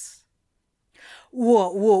voracious.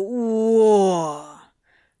 Whoa.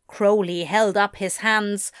 Crowley held up his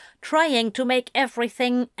hands, trying to make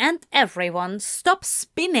everything and everyone stop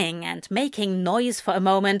spinning and making noise for a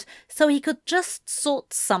moment so he could just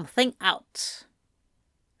sort something out.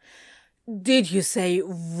 Did you say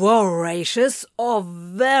voracious or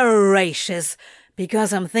veracious?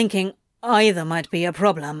 Because I'm thinking either might be a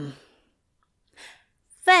problem.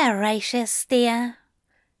 Veracious, dear,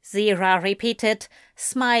 Zira repeated,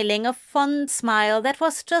 smiling a fond smile that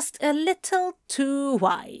was just a little too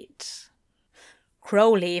wide.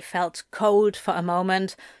 Crowley felt cold for a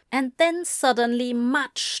moment, and then suddenly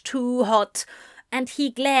much too hot, and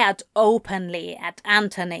he glared openly at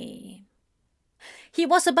Anthony. He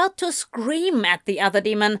was about to scream at the other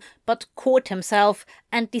demon, but caught himself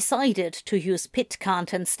and decided to use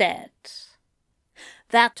Pitcant instead.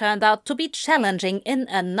 That turned out to be challenging in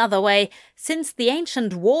another way, since the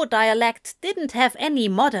ancient war dialect didn't have any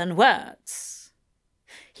modern words.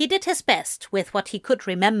 He did his best with what he could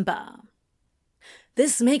remember.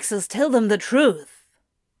 This makes us tell them the truth.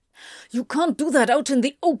 You can't do that out in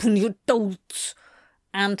the open, you dolt,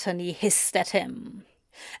 Anthony hissed at him.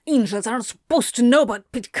 Angels aren't supposed to know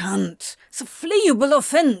about Pitcant. It's a flayable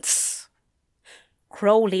offense.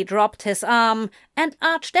 Crowley dropped his arm and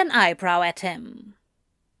arched an eyebrow at him.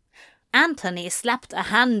 Anthony slapped a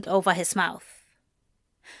hand over his mouth.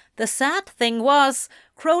 The sad thing was,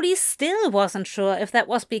 Crowley still wasn't sure if that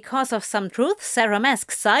was because of some truth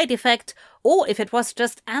serum-esque side effect or if it was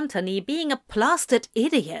just Anthony being a blasted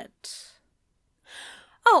idiot.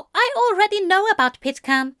 "Oh, I already know about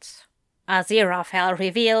Pitcant," Aziraphale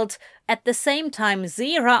revealed. At the same time,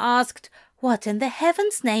 Zira asked, "What in the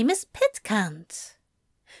heaven's name is Pitcant?"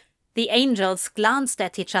 The angels glanced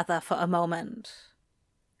at each other for a moment.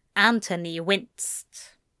 Anthony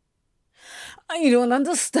winced. I don't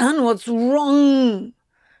understand what's wrong,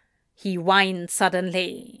 he whined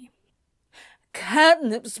suddenly.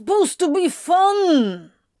 Catnip's supposed to be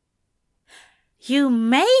fun. You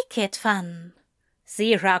make it fun,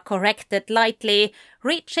 Zira corrected lightly,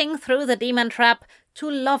 reaching through the demon trap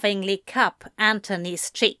to lovingly cup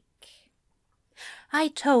Anthony's cheek. I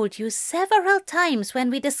told you several times when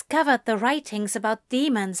we discovered the writings about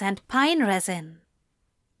demons and pine resin.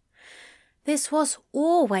 This was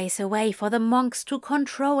always a way for the monks to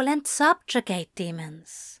control and subjugate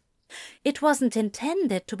demons. It wasn't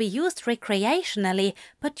intended to be used recreationally,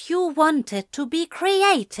 but you wanted to be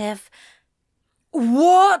creative.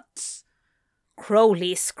 What?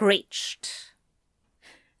 Crowley screeched.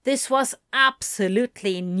 This was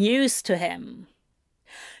absolutely news to him.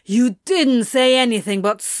 You didn't say anything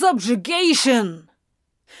but subjugation.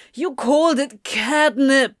 You called it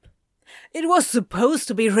catnip. It was supposed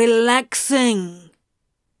to be relaxing.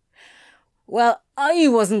 Well, I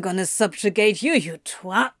wasn't gonna subjugate you, you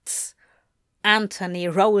twat. Anthony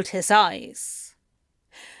rolled his eyes.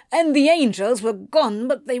 And the angels were gone,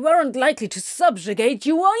 but they weren't likely to subjugate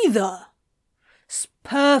you either. It's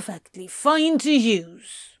perfectly fine to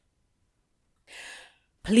use.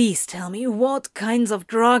 Please tell me what kinds of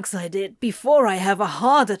drugs I did before I have a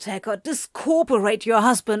heart attack or discorporate your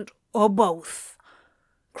husband, or both.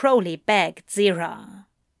 Crowley begged Zira.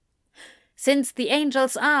 Since the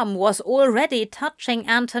angel's arm was already touching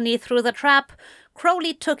Anthony through the trap,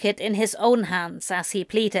 Crowley took it in his own hands as he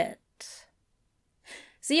pleaded.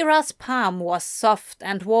 Zira's palm was soft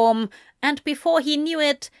and warm, and before he knew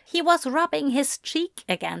it, he was rubbing his cheek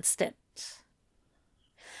against it.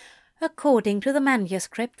 According to the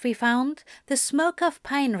manuscript we found, the smoke of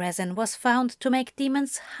pine resin was found to make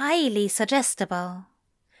demons highly suggestible.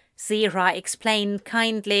 Zira explained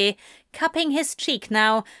kindly, cupping his cheek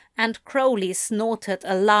now, and Crowley snorted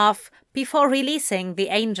a laugh before releasing the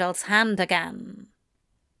angel's hand again.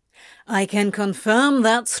 I can confirm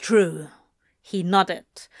that's true, he nodded,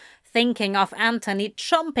 thinking of Anthony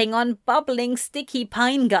chomping on bubbling sticky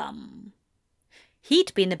pine gum.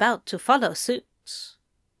 He'd been about to follow suit.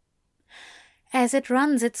 As it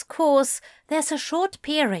runs its course, there's a short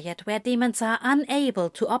period where demons are unable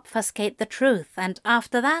to obfuscate the truth, and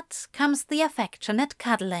after that comes the affectionate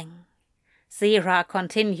cuddling. Zira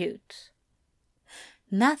continued.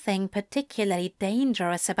 Nothing particularly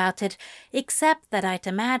dangerous about it, except that I'd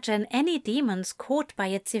imagine any demons caught by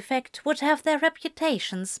its effect would have their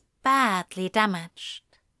reputations badly damaged.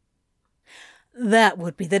 That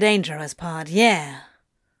would be the dangerous part, yeah,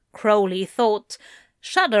 Crowley thought,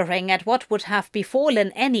 shuddering at what would have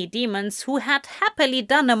befallen any demons who had happily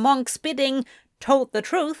done a monk's bidding, told the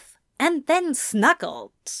truth, and then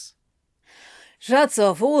snuggled. Shuts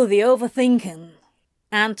off all the overthinking,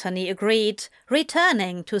 Anthony agreed,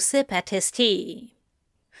 returning to sip at his tea.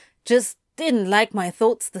 Just didn't like my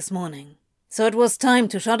thoughts this morning, so it was time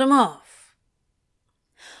to shut 'em off.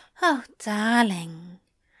 Oh, darling,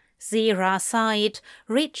 Zira sighed,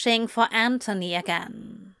 reaching for Anthony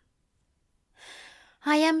again.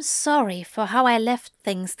 I am sorry for how I left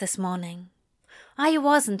things this morning. I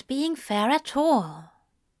wasn't being fair at all.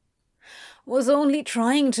 Was only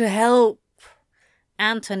trying to help,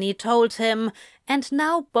 Anthony told him, and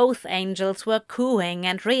now both angels were cooing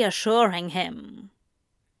and reassuring him.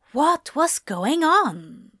 What was going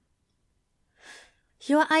on?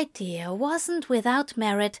 Your idea wasn't without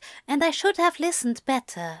merit, and I should have listened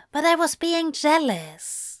better, but I was being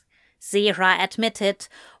jealous, Zira admitted,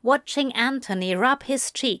 watching Anthony rub his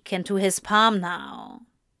cheek into his palm now.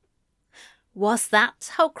 Was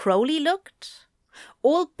that how Crowley looked?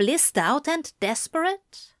 All blissed out and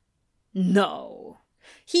desperate? No.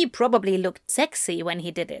 He probably looked sexy when he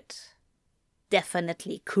did it.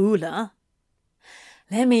 Definitely cooler.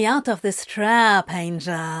 Let me out of this trap,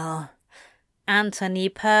 Angel, Anthony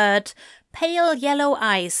purred, pale yellow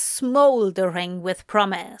eyes smouldering with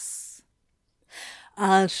promise.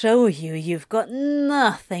 I'll show you you've got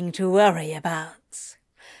nothing to worry about.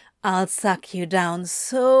 I'll suck you down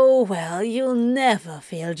so well you'll never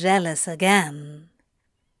feel jealous again.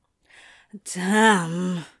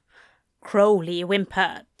 Damn, Crowley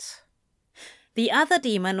whimpered. The other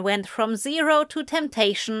demon went from 0 to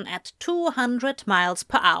temptation at 200 miles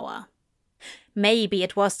per hour. Maybe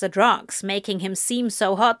it was the drugs making him seem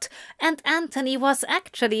so hot, and Anthony was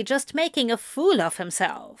actually just making a fool of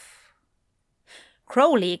himself.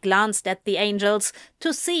 Crowley glanced at the angels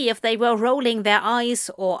to see if they were rolling their eyes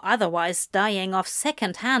or otherwise dying of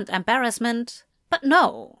second-hand embarrassment, but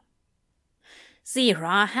no.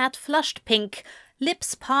 Zira had flushed pink,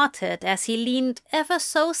 lips parted as he leaned ever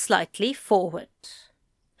so slightly forward.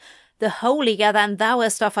 The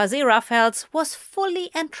holier-than-thouest of Aziraphales was fully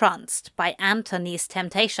entranced by Anthony's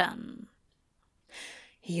temptation.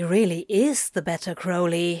 He really is the better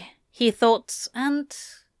Crowley, he thought, and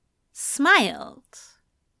smiled.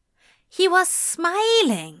 He was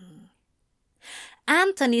smiling.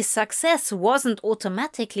 Anthony's success wasn't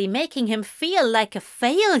automatically making him feel like a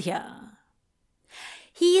failure.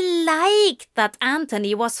 He liked that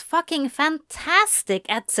Anthony was fucking fantastic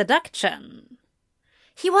at seduction.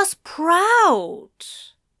 He was proud.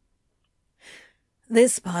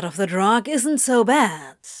 This part of the drug isn't so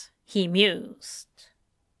bad, he mused.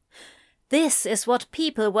 This is what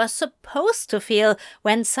people were supposed to feel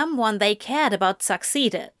when someone they cared about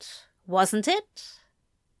succeeded, wasn't it?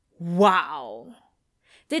 Wow!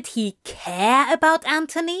 Did he care about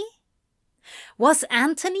Anthony? Was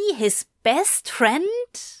Anthony his best friend?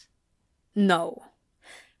 No.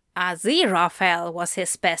 Aziraphale was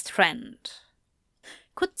his best friend.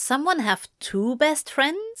 Could someone have two best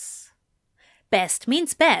friends? Best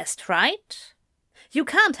means best, right? You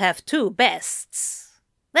can't have two bests.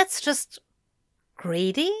 That's just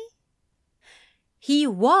greedy. He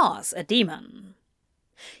was a demon.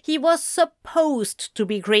 He was supposed to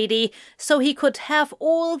be greedy so he could have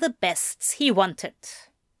all the bests he wanted.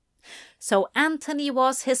 So Anthony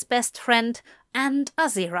was his best friend and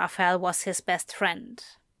Aziraphale was his best friend.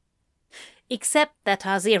 Except that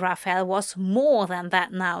Aziraphale was more than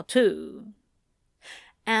that now too.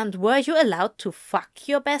 And were you allowed to fuck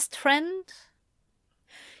your best friend?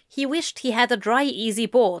 He wished he had a dry, easy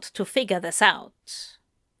board to figure this out.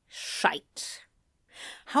 Shite.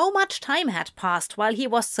 How much time had passed while he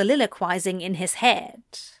was soliloquizing in his head?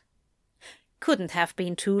 Couldn't have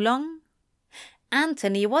been too long.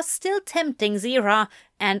 Anthony was still tempting Zira,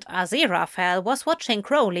 and Aziraphale was watching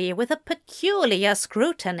Crowley with a peculiar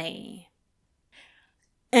scrutiny.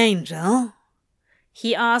 Angel?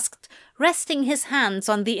 He asked, resting his hands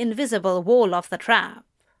on the invisible wall of the trap.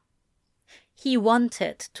 He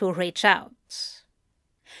wanted to reach out.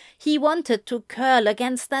 He wanted to curl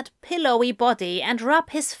against that pillowy body and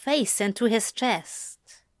rub his face into his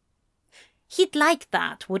chest. He'd like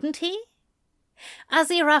that, wouldn't he?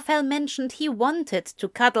 Aziraphale mentioned he wanted to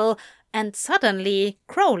cuddle, and suddenly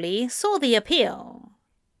Crowley saw the appeal.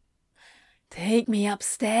 "Take me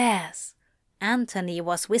upstairs," Anthony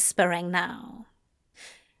was whispering now.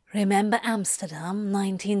 "Remember Amsterdam,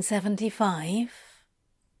 1975?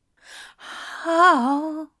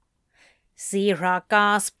 How? Zira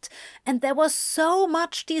gasped, and there was so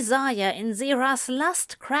much desire in Zira's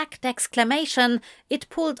last cracked exclamation it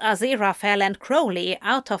pulled Aziraphale and Crowley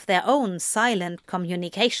out of their own silent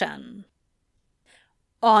communication.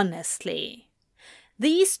 Honestly,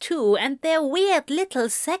 these two and their weird little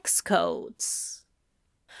sex codes.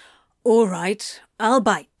 "All right, I'll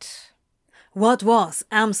bite. What was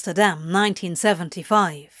Amsterdam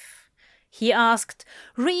 1975? He asked,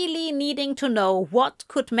 really needing to know what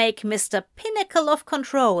could make Mr. Pinnacle of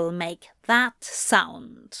Control make that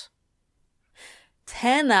sound.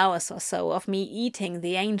 10 hours or so of me eating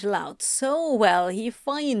the angel out so well he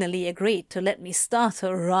finally agreed to let me start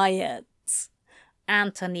a riot,"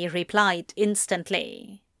 Anthony replied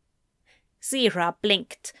instantly. Zira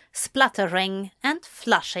blinked, spluttering and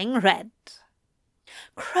flushing red.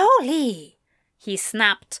 "Crowley!" he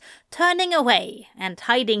snapped, turning away and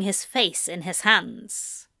hiding his face in his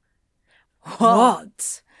hands.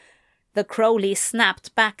 "What?" The Crowley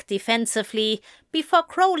snapped back defensively before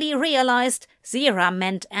Crowley realized Zira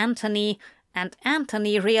meant Anthony, and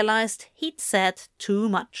Anthony realized he'd said too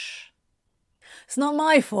much. "It's not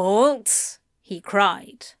my fault," he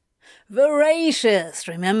cried. "Voracious,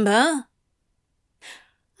 remember?"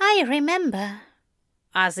 "I remember,"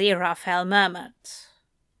 Aziraphale murmured.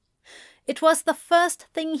 It was the first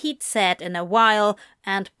thing he'd said in a while,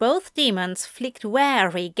 and both demons flicked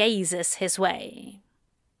wary gazes his way.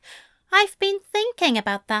 "I've been thinking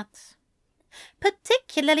about that.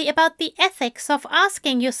 Particularly about the ethics of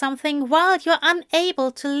asking you something while you're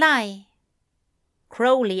unable to lie."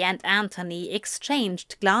 Crowley and Anthony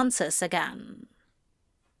exchanged glances again.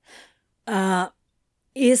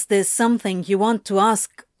 Is this something you want to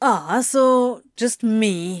ask us or just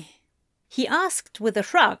me?" he asked with a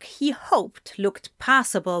shrug he hoped looked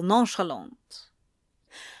passable nonchalant.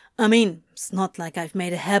 "I mean, it's not like I've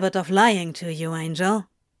made a habit of lying to you, Angel.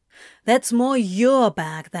 That's more your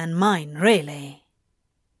bag than mine, really."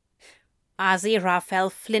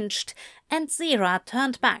 Aziraphale flinched, and Zira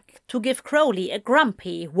turned back to give Crowley a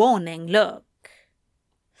grumpy, warning look.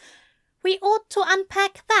 "We ought to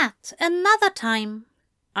unpack that another time,"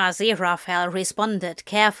 Aziraphale responded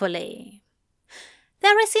carefully.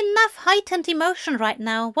 "There is enough heightened emotion right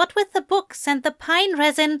now, what with the books and the pine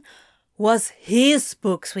resin." "Was his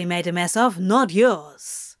books we made a mess of, not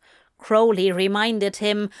yours," Crowley reminded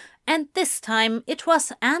him, and this time it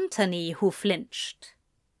was Anthony who flinched.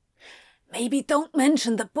 "Maybe don't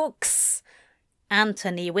mention the books,"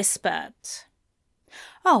 Anthony whispered.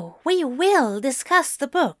 "Oh, we will discuss the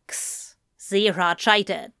books," Zira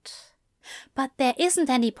chided. "But there isn't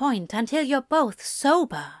any point until you're both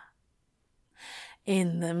sober."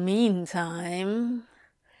 "In the meantime,"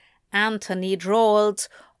 Anthony drawled,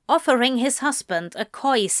 offering his husband a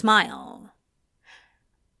coy smile.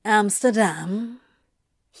 "Amsterdam,"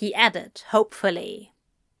 he added hopefully.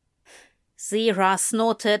 Zira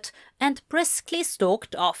snorted and briskly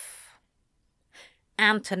stalked off.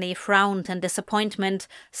 Anthony frowned in disappointment,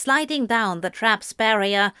 sliding down the trap's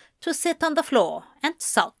barrier to sit on the floor and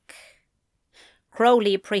sulk.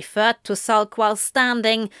 Crowley preferred to sulk while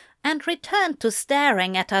standing and returned to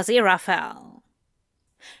staring at Aziraphale.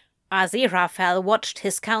 Aziraphale watched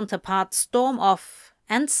his counterpart storm off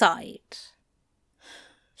and sighed.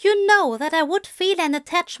 "You know that I would feel an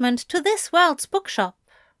attachment to this world's bookshop,"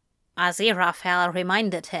 Aziraphale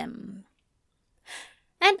reminded him.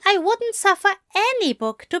 "And I wouldn't suffer any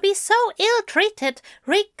book to be so ill-treated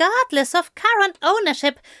regardless of current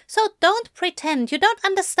ownership, so don't pretend you don't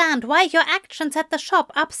understand why your actions at the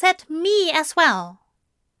shop upset me as well."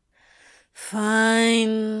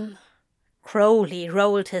 "Fine." Crowley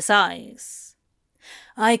rolled his eyes.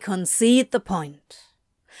 "I concede the point.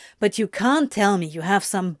 But you can't tell me you have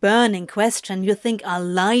some burning question you think I'll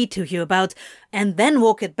lie to you about and then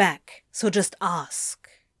walk it back, so just ask."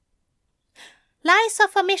 "Lies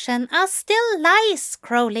of omission are still lies,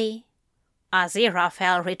 Crowley,"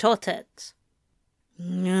 Aziraphale retorted.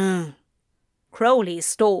 Crowley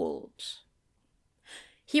stalled.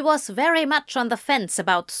 He was very much on the fence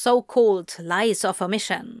about so-called lies of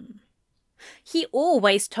omission. He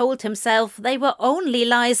always told himself they were only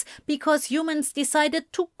lies because humans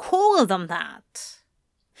decided to call them that.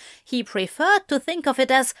 He preferred to think of it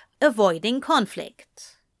as avoiding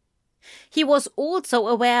conflict. He was also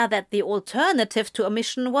aware that the alternative to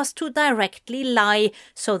omission was to directly lie,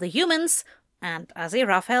 so the humans, and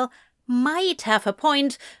Aziraphale, might have a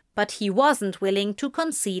point, but he wasn't willing to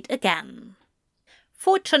concede again.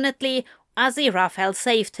 Fortunately, Aziraphale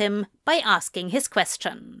saved him by asking his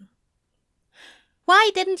question.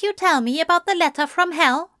 "Why didn't you tell me about the letter from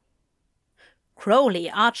hell?" Crowley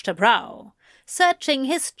arched a brow, searching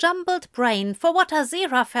his jumbled brain for what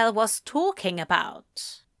Aziraphale was talking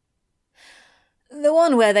about. "The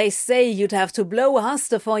one where they say you'd have to blow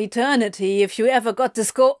Haster for eternity if you ever got the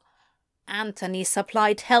score," Anthony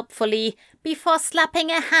supplied helpfully before slapping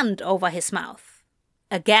a hand over his mouth.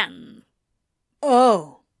 Again.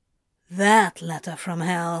 "Oh, that letter from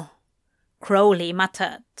hell," Crowley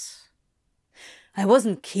muttered. "I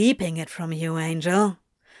wasn't keeping it from you, Angel.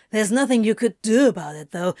 There's nothing you could do about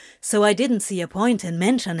it, though, so I didn't see a point in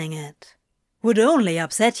mentioning it. Would only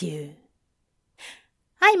upset you."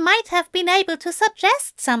 "I might have been able to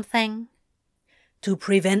suggest something." "To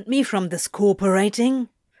prevent me from discorporating?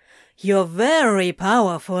 You're very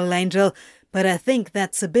powerful, Angel, but I think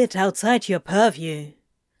that's a bit outside your purview."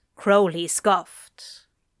 Crowley scoffed.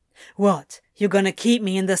 "What, you're gonna keep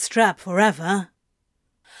me in the strap forever?"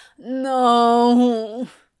 "No,"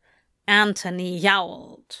 Anthony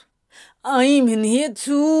yowled. "I'm in here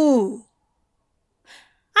too."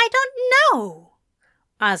 "I don't know,"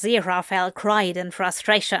 Aziraphale cried in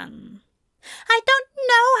frustration. "I don't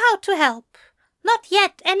know how to help. Not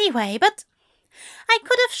yet, anyway, but I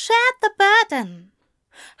could have shared the burden.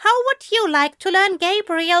 How would you like to learn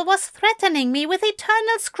Gabriel was threatening me with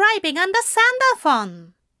eternal scribing under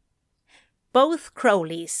Sandalphon?" Both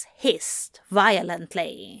Crowleys hissed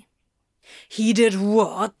violently. "He did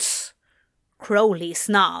what?" Crowley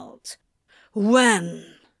snarled.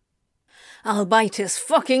 "When?" "I'll bite his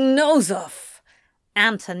fucking nose off,"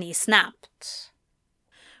 Anthony snapped.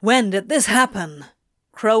 "When did this happen?"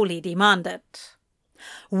 Crowley demanded.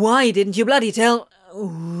 "Why didn't you bloody tell—"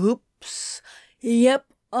 "Oops. Yep,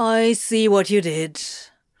 I see what you did."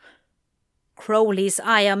 Crowley's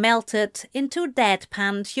ire melted into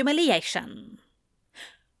deadpan humiliation.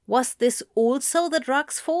 Was this also the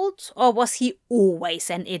drug's fault, or was he always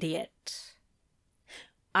an idiot?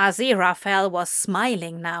 Aziraphale was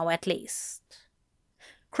smiling now, at least.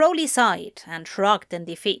 Crowley sighed and shrugged in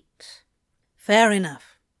defeat. "Fair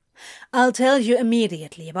enough. I'll tell you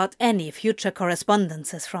immediately about any future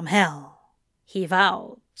correspondences from hell," he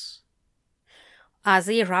vowed.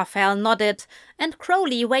 Aziraphale nodded, and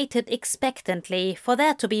Crowley waited expectantly for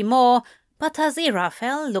there to be more, but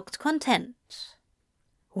Aziraphale looked content.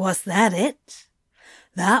 "Was that it?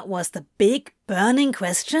 That was the big burning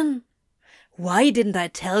question? Why didn't I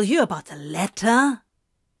tell you about the letter?"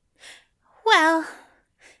 "Well,"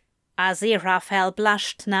 Aziraphale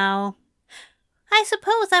blushed now, "I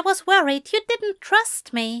suppose I was worried you didn't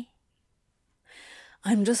trust me."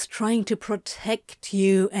 "I'm just trying to protect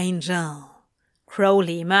you, Angel,"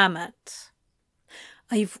 Crowley murmured.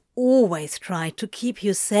 "I've always tried to keep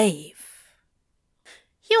you safe."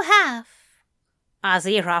 "You have,"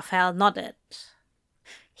 Aziraphale nodded.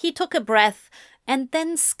 He took a breath and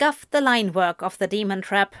then scuffed the linework of the demon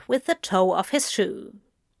trap with the toe of his shoe.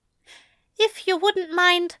 "If you wouldn't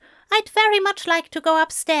mind, I'd very much like to go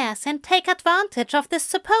upstairs and take advantage of this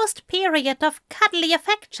supposed period of cuddly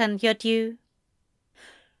affection you're due."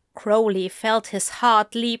 Crowley felt his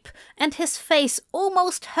heart leap and his face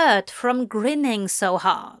almost hurt from grinning so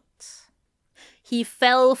hard. He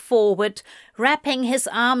fell forward, wrapping his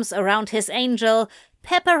arms around his angel,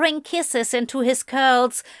 peppering kisses into his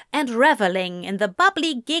curls, and reveling in the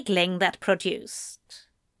bubbly giggling that produced.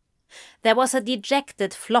 There was a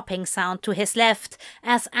dejected flopping sound to his left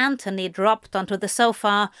as Anthony dropped onto the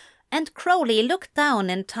sofa, and Crowley looked down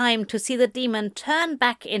in time to see the demon turn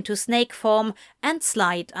back into snake form and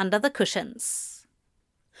slide under the cushions.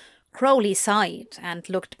 Crowley sighed and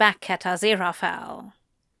looked back at Aziraphale.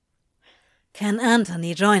 "Can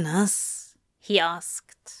Anthony join us?" he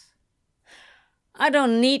asked. "I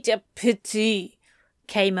don't need your pity,"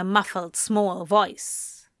 came a muffled small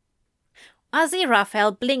voice.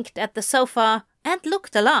 Aziraphale blinked at the sofa and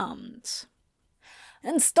looked alarmed.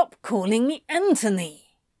 "And stop calling me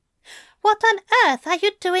Anthony." "What on earth are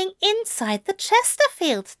you doing inside the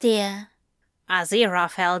Chesterfield, dear?"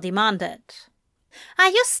 Aziraphale demanded. "Are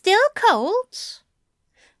you still cold?"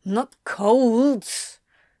 "Not cold,"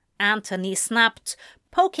 Anthony snapped,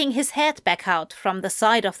 poking his head back out from the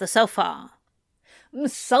side of the sofa. "I'm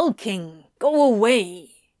sulking. Go away."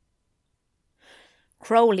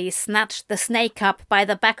 Crowley snatched the snake up by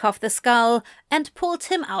the back of the skull and pulled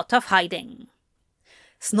him out of hiding.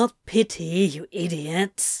 "It's not pity, you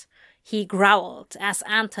idiot," he growled as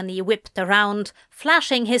Anthony whipped around,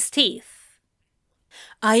 flashing his teeth.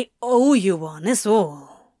 "I owe you one, is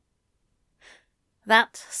all."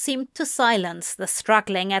 That seemed to silence the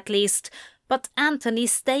struggling at least, but Anthony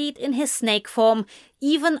stayed in his snake form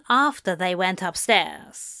even after they went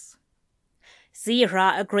upstairs.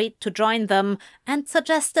 Zira agreed to join them and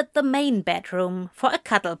suggested the main bedroom for a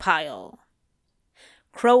cuddle pile.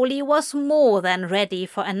 Crowley was more than ready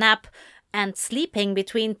for a nap, and sleeping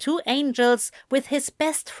between two angels with his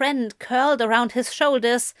best friend curled around his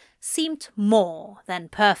shoulders seemed more than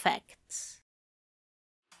perfect.